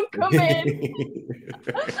can't come in.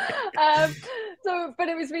 But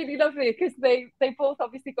it was really lovely because they both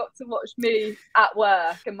obviously got to watch me at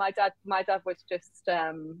work, and my dad was just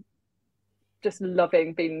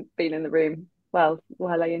loving being in the room while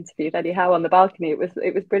I interviewed Eddie Howe on the balcony. It was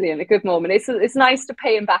brilliant, a good moment. It's nice to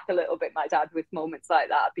pay him back a little bit, my dad, with moments like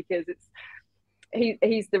that, because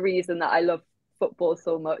he's the reason that I love football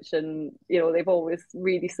so much, and they've always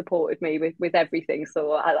really supported me with everything.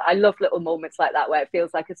 So I love little moments like that where it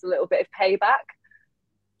feels like it's a little bit of payback.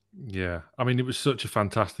 Yeah, I mean, it was such a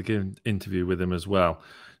fantastic interview with him as well.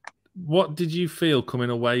 What did you feel coming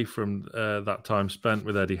away from that time spent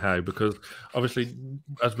with Eddie Howe? Because obviously,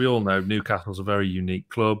 as we all know, Newcastle's a very unique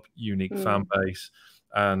club, unique fan base,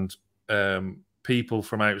 and people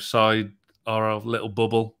from outside are a little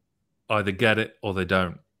bubble, either get it or they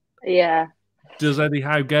don't. Yeah. Does Eddie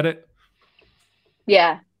Howe get it?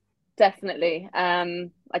 Yeah, definitely. I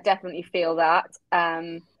definitely feel that.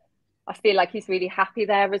 I feel like he's really happy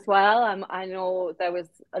there as well. I know there was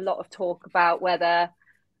a lot of talk about whether,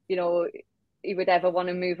 he would ever want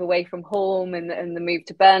to move away from home, and the move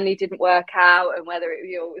to Burnley didn't work out, and whether it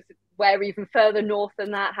was where even further north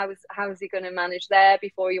than that, how is he going to manage there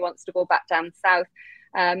before he wants to go back down south.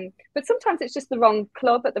 But sometimes it's just the wrong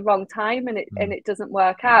club at the wrong time, and it doesn't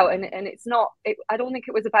work out. And it's not. I don't think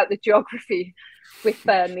it was about the geography with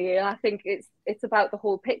Burnley. And I think it's about the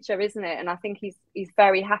whole picture, isn't it? And I think he's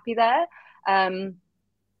very happy there.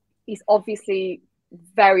 He's obviously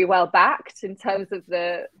very well backed in terms of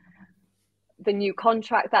the new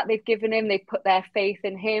contract that they've given him. They've put their faith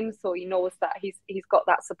in him, so he knows that he's got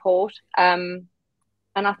that support.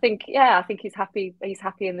 And I think he's happy. He's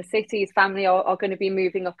happy in the city. His family are going to be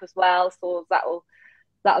moving up as well, so that'll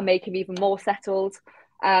make him even more settled.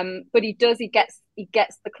 But he gets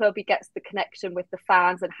the club, he gets the connection with the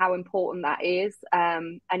fans and how important that is.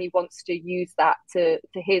 And he wants to use that to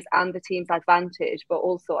his and the team's advantage. But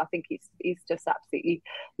also, I think he's just absolutely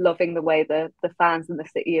loving the way the fans and the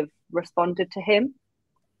city have responded to him.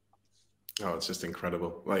 Oh, it's just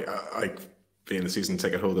incredible. Like I being a season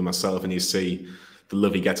ticket holder myself, and you see the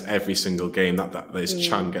love he gets every single game. That his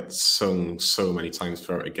chant gets sung so many times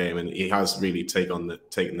throughout a game, and he has really taken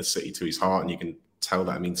the city to his heart, and you can tell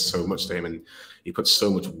that it means so much to him, and he puts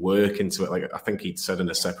so much work into it. Like I think he said in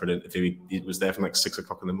a separate interview, he was there from like 6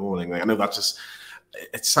 o'clock in the morning. Like I know that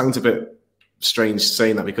it sounds a bit strange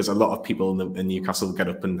saying that, because a lot of people in Newcastle get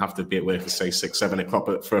up and have to be at work for say 6, 7 o'clock.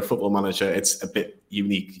 But for a football manager, it's a bit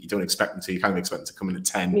unique. You don't expect them to. You kind of expect them to come in at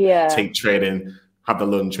 10, take training, have the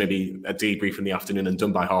lunch, maybe a debrief in the afternoon, and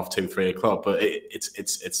done by 2:30, 3 o'clock. But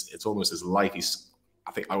it's almost his life.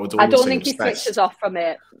 I don't think he switches off from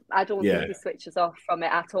it. I don't think he switches off from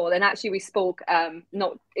it at all. And actually, we spoke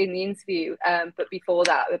not in the interview, but before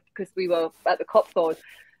that, because we were at the Copthorne,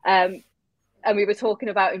 and we were talking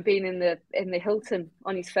about him being in the Hilton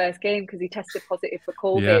on his first game because he tested positive for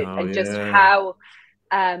COVID, just how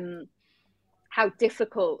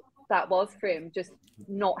difficult that was for him, just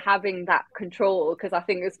not having that control. Because I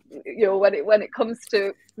think it's, when it comes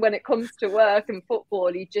to work and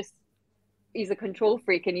football, he's a control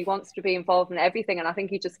freak and he wants to be involved in everything. And I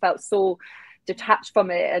think he just felt so detached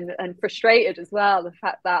from it and frustrated as well. The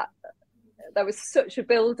fact that there was such a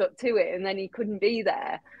build up to it and then he couldn't be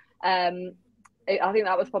there. I think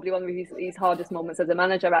that was probably one of his hardest moments as a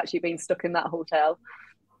manager, actually being stuck in that hotel.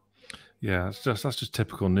 Yeah, that's just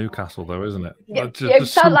typical Newcastle, though, isn't it? It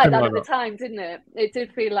felt like that at the time, didn't it? It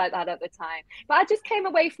did feel like that at the time. But I just came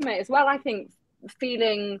away from it as well, I think,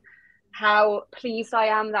 feeling how pleased I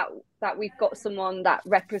am that we've got someone that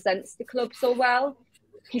represents the club so well.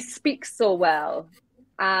 He speaks so well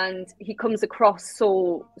and he comes across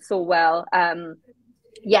so well.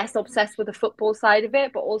 Yes, obsessed with the football side of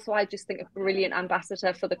it, but also I just think a brilliant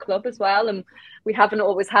ambassador for the club as well. And we haven't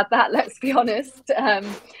always had that, let's be honest.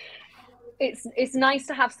 It's nice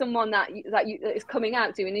to have someone that is coming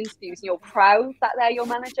out doing interviews and you're proud that they're your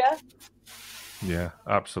manager. Yeah,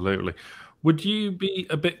 absolutely. Would you be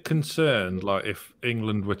a bit concerned, like if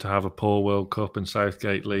England were to have a poor World Cup and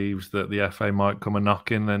Southgate leaves, that the FA might come a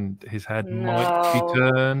knocking and his head might be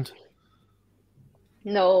turned?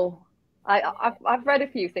 No, I've read a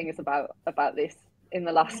few things about this in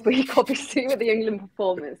the last week, obviously with the England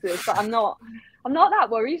performances, but I'm not that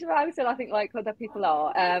worried about it. I think like other people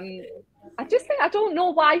are. I just think I don't know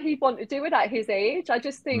why he'd want to do it at his age. I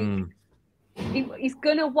just think he's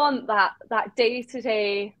gonna want that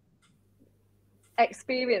day-to-day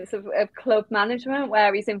experience of club management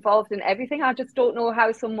where he's involved in everything. I just don't know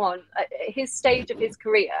how someone at his stage of his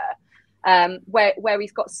career where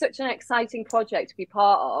he's got such an exciting project to be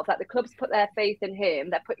part of, that the club's put their faith in him.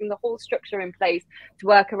 They're putting the whole structure in place to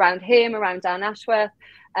work around him, around Dan Ashworth.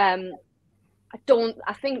 I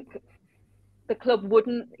think the club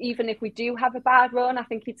wouldn't, even if we do have a bad run, I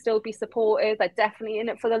think he'd still be supportive. They're definitely in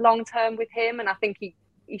it for the long term with him, and I think he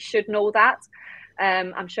should know that.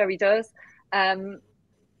 I'm sure he does.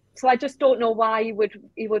 So I just don't know why he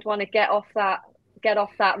would want to get off that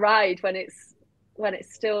ride when it's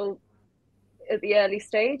still at the early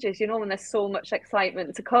stages, you know, when there's so much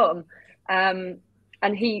excitement to come, and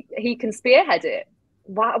he can spearhead it.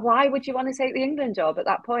 Why would you want to take the England job at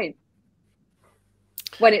that point?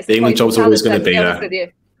 When it's the England job's always going to be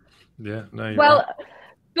there. Yeah, no. You're well, right.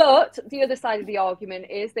 But the other side of the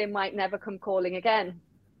argument is they might never come calling again.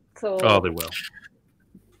 So They will.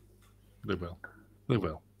 They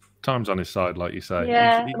will. Time's on his side, like you say.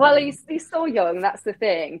 Yeah. Well, he's so young. That's the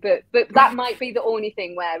thing. But that might be the only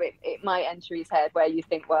thing where it might enter his head, where you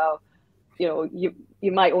think, well, you know,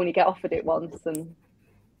 you might only get offered it once,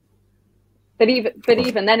 but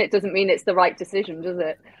even then, it doesn't mean it's the right decision, does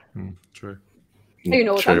it? True. Who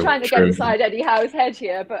knows? True, I'm trying to get inside Eddie Howe's head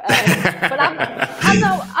here, but I'm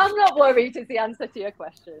not worried is the answer to your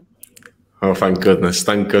question. Oh, thank goodness!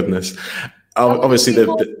 Thank goodness. Obviously, if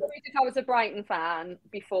I was a Brighton fan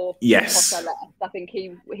before Potter left, I think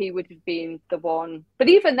he would have been the one. But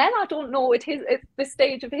even then, I don't know at the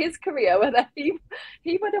stage of his career whether he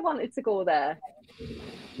would have wanted to go there.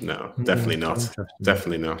 No, definitely not.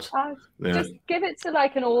 Definitely not. Just give it to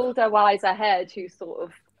like an older, wiser head who sort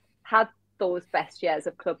of had those best years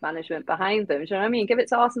of club management behind them. Do you know what I mean? Give it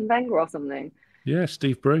to Arsene Wenger or something. Yeah,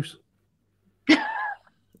 Steve Bruce.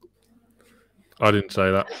 I didn't say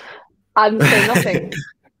that. I didn't say nothing.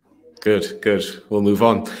 Good. We'll move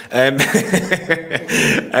on.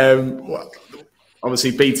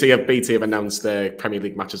 Obviously, BT have announced their Premier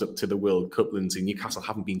League matches up to the World Cup. Lynsey, Newcastle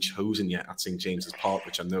haven't been chosen yet at St James's Park,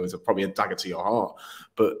 which I know is probably a dagger to your heart.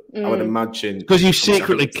 But I would imagine because you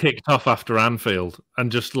secretly kicked off after Anfield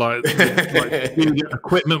and just like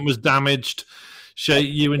equipment was damaged.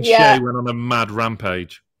 You and Shay went on a mad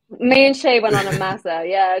rampage. Me and Shay went on a mazza.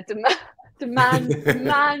 Yeah, demand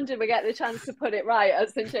we get the chance to put it right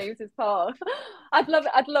at St James's Park. I'd love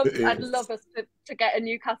us to get a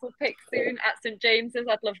Newcastle pick soon at St James's.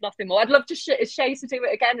 I'd love nothing more. I'd love to Shay to do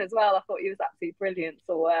it again as well. I thought he was absolutely brilliant.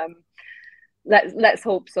 So let's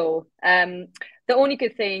hope so. The only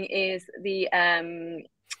good thing is the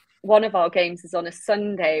one of our games is on a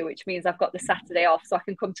Sunday, which means I've got the Saturday off, so I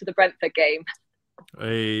can come to the Brentford game.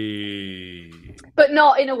 Hey. But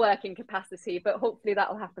not in a working capacity, but hopefully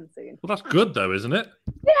that'll happen soon. Well, that's good though, isn't it?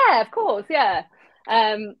 Yeah, of course, yeah.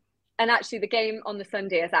 And actually the game on the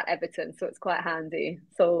Sunday is at Everton, so it's quite handy.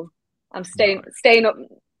 So I'm staying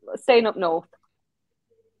up north.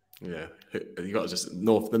 Yeah, you got to just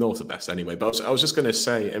the north are best anyway. But I was just going to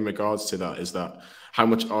say, in regards to that, is that how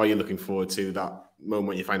much are you looking forward to that moment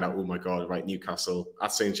when you find out, oh my God, right, Newcastle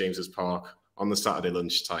at St James's Park on the Saturday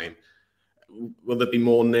lunchtime? Will there be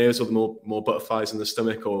more nerves or more butterflies in the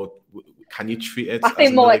stomach, or can you treat it I think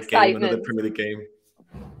as more another excitement. game, another Premier League game?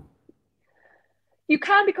 You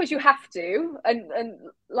can, because you have to, and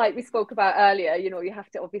like we spoke about earlier, you know, you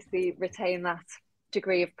have to obviously retain that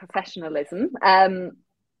degree of professionalism.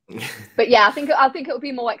 But yeah, I think it'll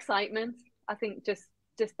be more excitement. I think just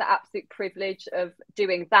the absolute privilege of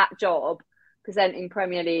doing that job, presenting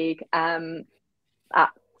Premier League at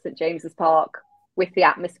St James's Park, with the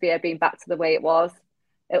atmosphere being back to the way it was.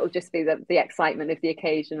 It'll just be the excitement of the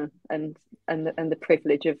occasion and the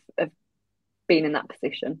privilege of being in that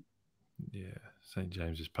position. Yeah, St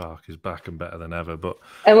James's Park is back and better than ever. But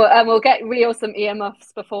we'll get Rio some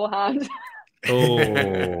earmuffs beforehand.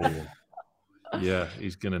 Oh, yeah,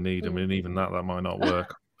 he's going to need them, and even that might not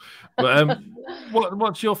work. But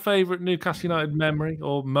what's your favourite Newcastle United memory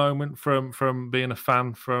or moment from being a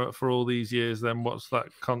fan for all these years? Then what's that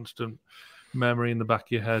constant memory in the back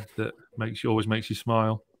of your head that always makes you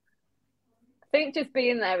smile? I think just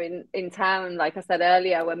being there in town, like I said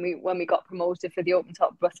earlier, when we got promoted for the open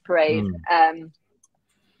top bus parade,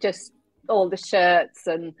 just all the shirts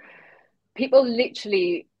and people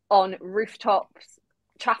literally on rooftops,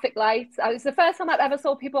 traffic lights. It was the first time I've ever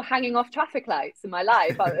saw people hanging off traffic lights in my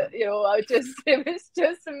life. It was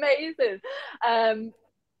just amazing, and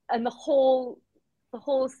the whole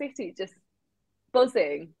city just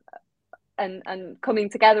buzzing. And coming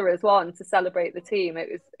together as one to celebrate the team.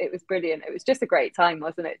 It was brilliant. It was just a great time,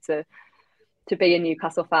 wasn't it, to be a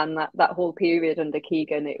Newcastle fan that whole period under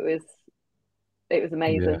Keegan. It was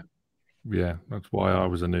amazing. Yeah, that's why I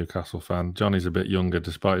was a Newcastle fan. Johnny's a bit younger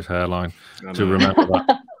despite his hairline to remember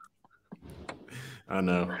that. I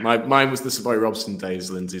know. Mine was the Savoy Robson days,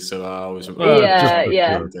 Lynsey. So I always Well,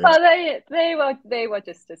 yeah. Well, they were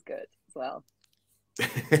just as good as well.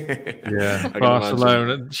 Yeah,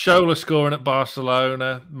 Barcelona. Shola scoring at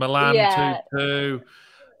Barcelona. Milan 2-2.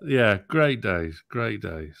 Yeah, great days. Great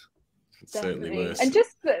days. Certainly worse. And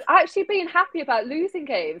just actually being happy about losing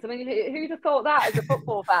games. I mean, who'd have thought that as a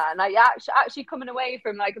football fan? Like actually coming away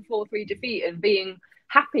from like a 4-3 defeat and being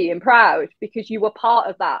happy and proud because you were part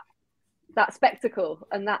of that spectacle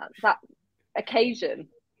and that occasion,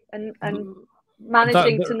 and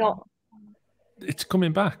managing to not. It's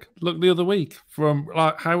coming back. Look, the other week from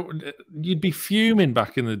like how you'd be fuming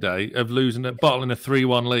back in the day of bottling a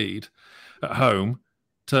 3-1 lead at home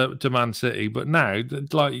to Man City, but now,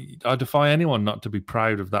 like, I defy anyone not to be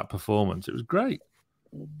proud of that performance. It was great.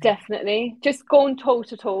 Definitely, just going toe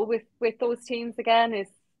to toe with those teams again is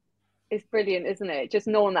brilliant, isn't it? Just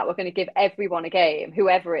knowing that we're going to give everyone a game,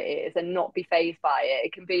 whoever it is, and not be fazed by it.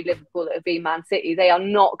 It can be Liverpool, it'll be Man City. They are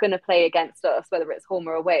not going to play against us, whether it's home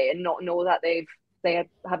or away, and not know that they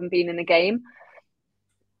haven't been in a game.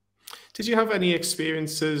 Did you have any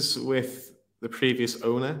experiences with the previous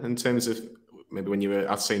owner in terms of maybe when you were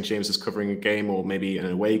at St. James's covering a game or maybe an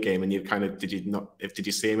away game, and you kind of did you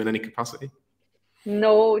see him in any capacity?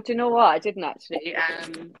 No, do you know what? I didn't actually. I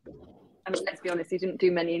mean, let's be honest, he didn't do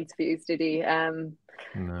many interviews, did he? No.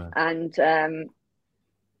 And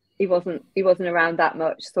he wasn't around that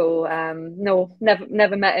much. So no,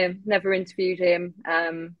 never met him, never interviewed him.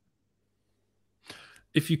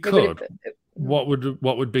 If you could, what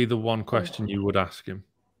would be the one question you would ask him?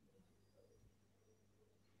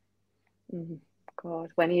 God,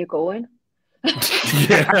 when are you going? And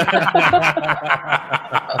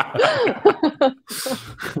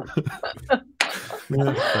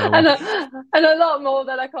a lot more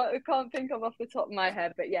that I can't think of off the top of my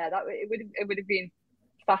head, but yeah, it would have been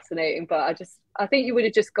fascinating. But I think you would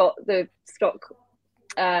have just got the stock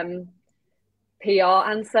PR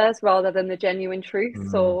answers rather than the genuine truth.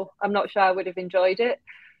 So I'm not sure I would have enjoyed it.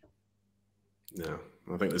 No,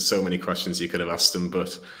 I think there's so many questions you could have asked them,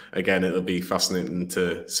 but again, it'll be fascinating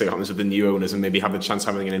to see what happens with the new owners and maybe have a chance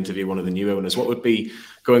having an interview with one of the new owners. What would be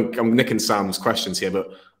I'm nicking Sam's questions here, but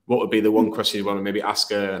what would be the one question you want to maybe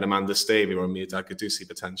ask an Amanda Stavey or a Mia Dagadusi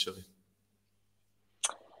potentially?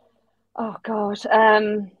 Oh God, I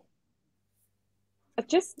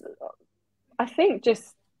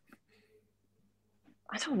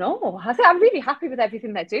don't know. I think I'm really happy with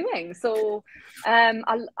everything they're doing. So I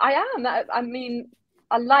am. I mean,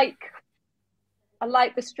 I like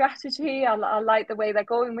the strategy. I like the way they're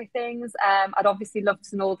going with things. I'd obviously love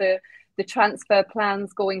to know the transfer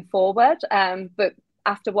plans going forward. But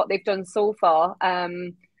after what they've done so far,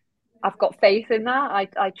 I've got faith in that.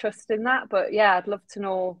 I trust in that. But yeah, I'd love to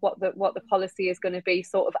know what the policy is going to be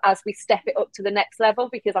sort of as we step it up to the next level,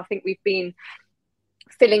 because I think we've been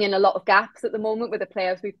filling in a lot of gaps at the moment with the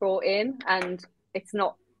players we've brought in, and it's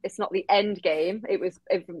not the end game. It was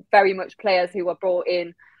very much players who were brought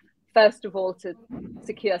in first of all to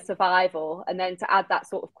secure survival, and then to add that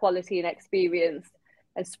sort of quality and experience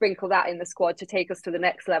and sprinkle that in the squad to take us to the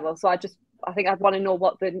next level. So I think I'd want to know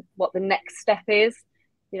what the next step is,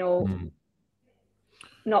 you know.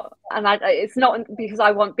 It's not because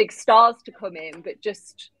I want big stars to come in, but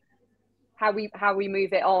just how we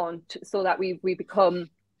move it on so that we become,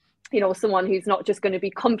 you know, someone who's not just going to be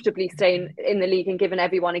comfortably staying in the league and giving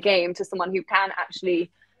everyone a game, to someone who can actually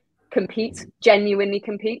genuinely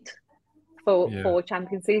compete for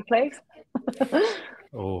Champions League place.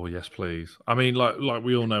 Oh yes, please. I mean, like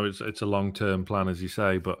we all know, it's a long-term plan, as you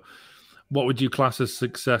say, but what would you class as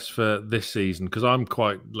success for this season? Because I'm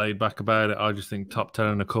quite laid back about it. I just think top 10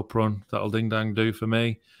 in a cup run, that'll ding dang do for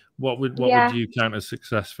me. What would you count as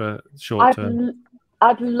success for short term?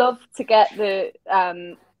 I'd love to get the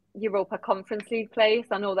Europa Conference League place.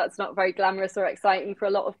 I know that's not very glamorous or exciting for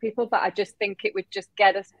a lot of people, but I just think it would just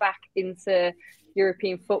get us back into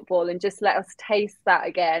European football and just let us taste that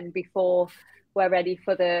again before we're ready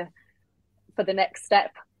for the next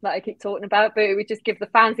step that I keep talking about. But it would just give the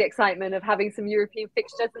fans the excitement of having some European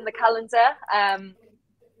fixtures in the calendar,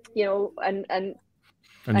 you know, and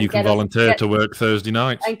you can volunteer to work Thursday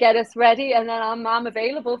nights and get us ready, and then I'm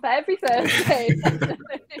available for every Thursday.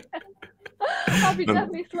 I'll be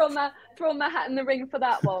definitely throwing my hat in the ring for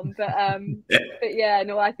that one. But yeah,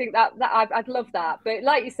 no, I think that I'd love that. But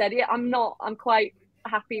like you said, yeah, I'm quite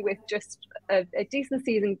happy with just a decent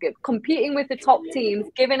season, competing with the top teams,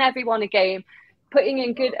 giving everyone a game, putting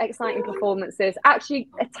in good, exciting performances, actually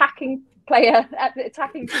attacking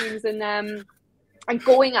teams and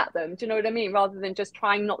going at them. Do you know what I mean? Rather than just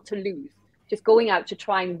trying not to lose, just going out to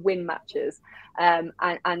try and win matches, and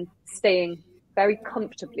staying very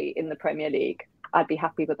comfortably in the Premier League, I'd be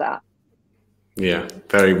happy with that. Yeah,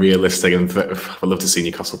 very realistic, and I'd love to see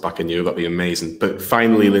Newcastle back in Europe. That'd be amazing. But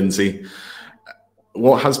finally, Lynsey,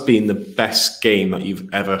 what has been the best game that you've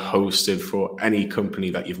ever hosted for any company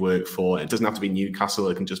that you've worked for? It doesn't have to be Newcastle.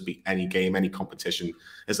 It can just be any game, any competition.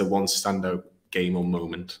 Is there one standout game or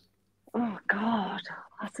moment? Oh, God,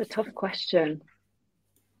 that's a tough question.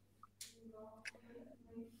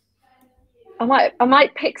 I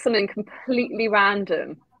might pick something completely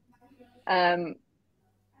random,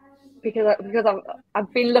 because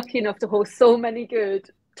I've been lucky enough to host so many good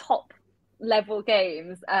top level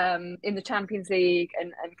games in the Champions League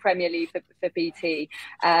and Premier League for BT,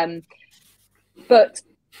 but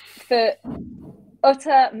for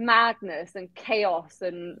utter madness and chaos,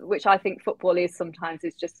 and which I think football is sometimes,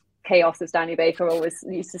 is just chaos, as Danny Baker always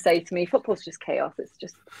used to say to me. Football's just chaos. It's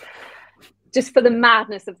just for the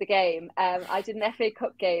madness of the game. I did an FA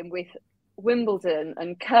Cup game with Wimbledon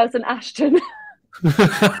and Curzon Ashton. There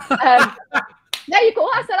you go.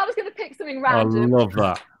 I said I was going to pick something random. I love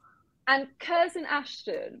that. And Curzon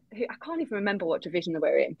Ashton, who I can't even remember what division they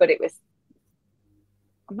were in, but it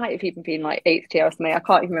might have even been like 8th tier or something. I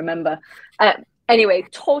can't even remember. Anyway,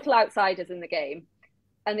 total outsiders in the game.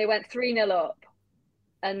 And they went 3-0 up.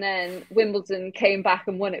 And then Wimbledon came back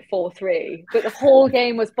and won it 4-3. But the whole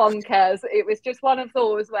game was bonkers. It was just one of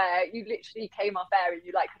those where you literally came off air and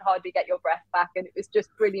you like could hardly get your breath back, and it was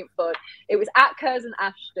just brilliant fun. It was at Curzon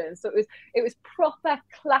Ashton, so it was proper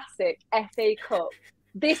classic FA Cup.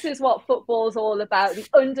 This is what football's all about. The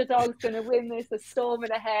underdog's going to win this, the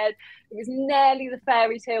storming ahead. It was nearly the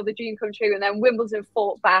fairy tale, the dream come true, and then Wimbledon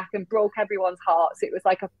fought back and broke everyone's hearts. It was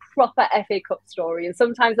like a proper FA Cup story, and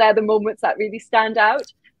sometimes they're the moments that really stand out.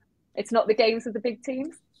 It's not the games of the big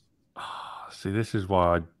teams. See, this is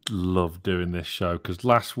why I love doing this show, because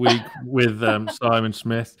last week with Simon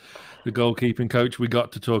Smith, the goalkeeping coach, we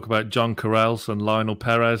got to talk about John Carrells and Lionel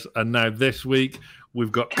Perez, and now this week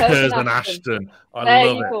we've got Curzon Ashton. I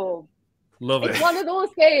love it. Go. Love it. It's one of those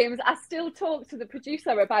games. I still talk to the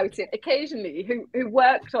producer about it occasionally, who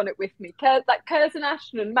worked on it with me. That Curzon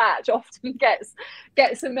Ashton match often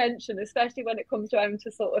gets a mention, especially when it comes down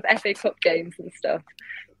to sort of FA Cup games and stuff.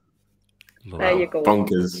 There you go.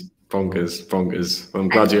 Bonkers. I'm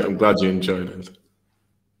glad you enjoyed it.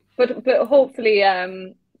 But hopefully,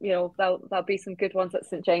 there'll be some good ones at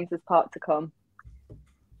St James's Park to come.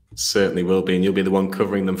 Certainly will be, and you'll be the one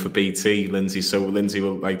covering them for BT, Lynsey. So Lynsey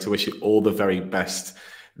would like to wish you all the very best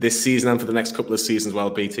this season and for the next couple of seasons while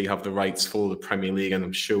BT have the rights for the Premier League, and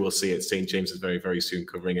I'm sure we'll see it at St James's very, very soon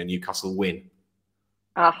covering a Newcastle win.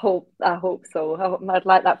 I hope so. I'd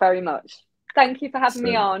like that very much. Thank you for having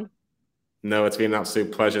me on. No, it's been an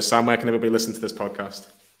absolute pleasure. Sam, where can everybody listen to this podcast?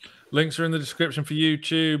 Links are in the description for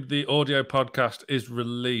YouTube. The audio podcast is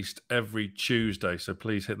released every Tuesday, so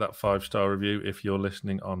please hit that 5-star review if you're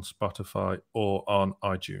listening on Spotify or on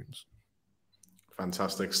iTunes.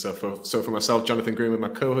 Fantastic stuff. So for myself, Jonathan Greenwood, my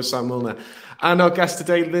co-host Sam Mulliner, and our guest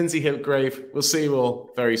today, Lynsey Hipgrave, we'll see you all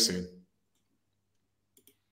very soon.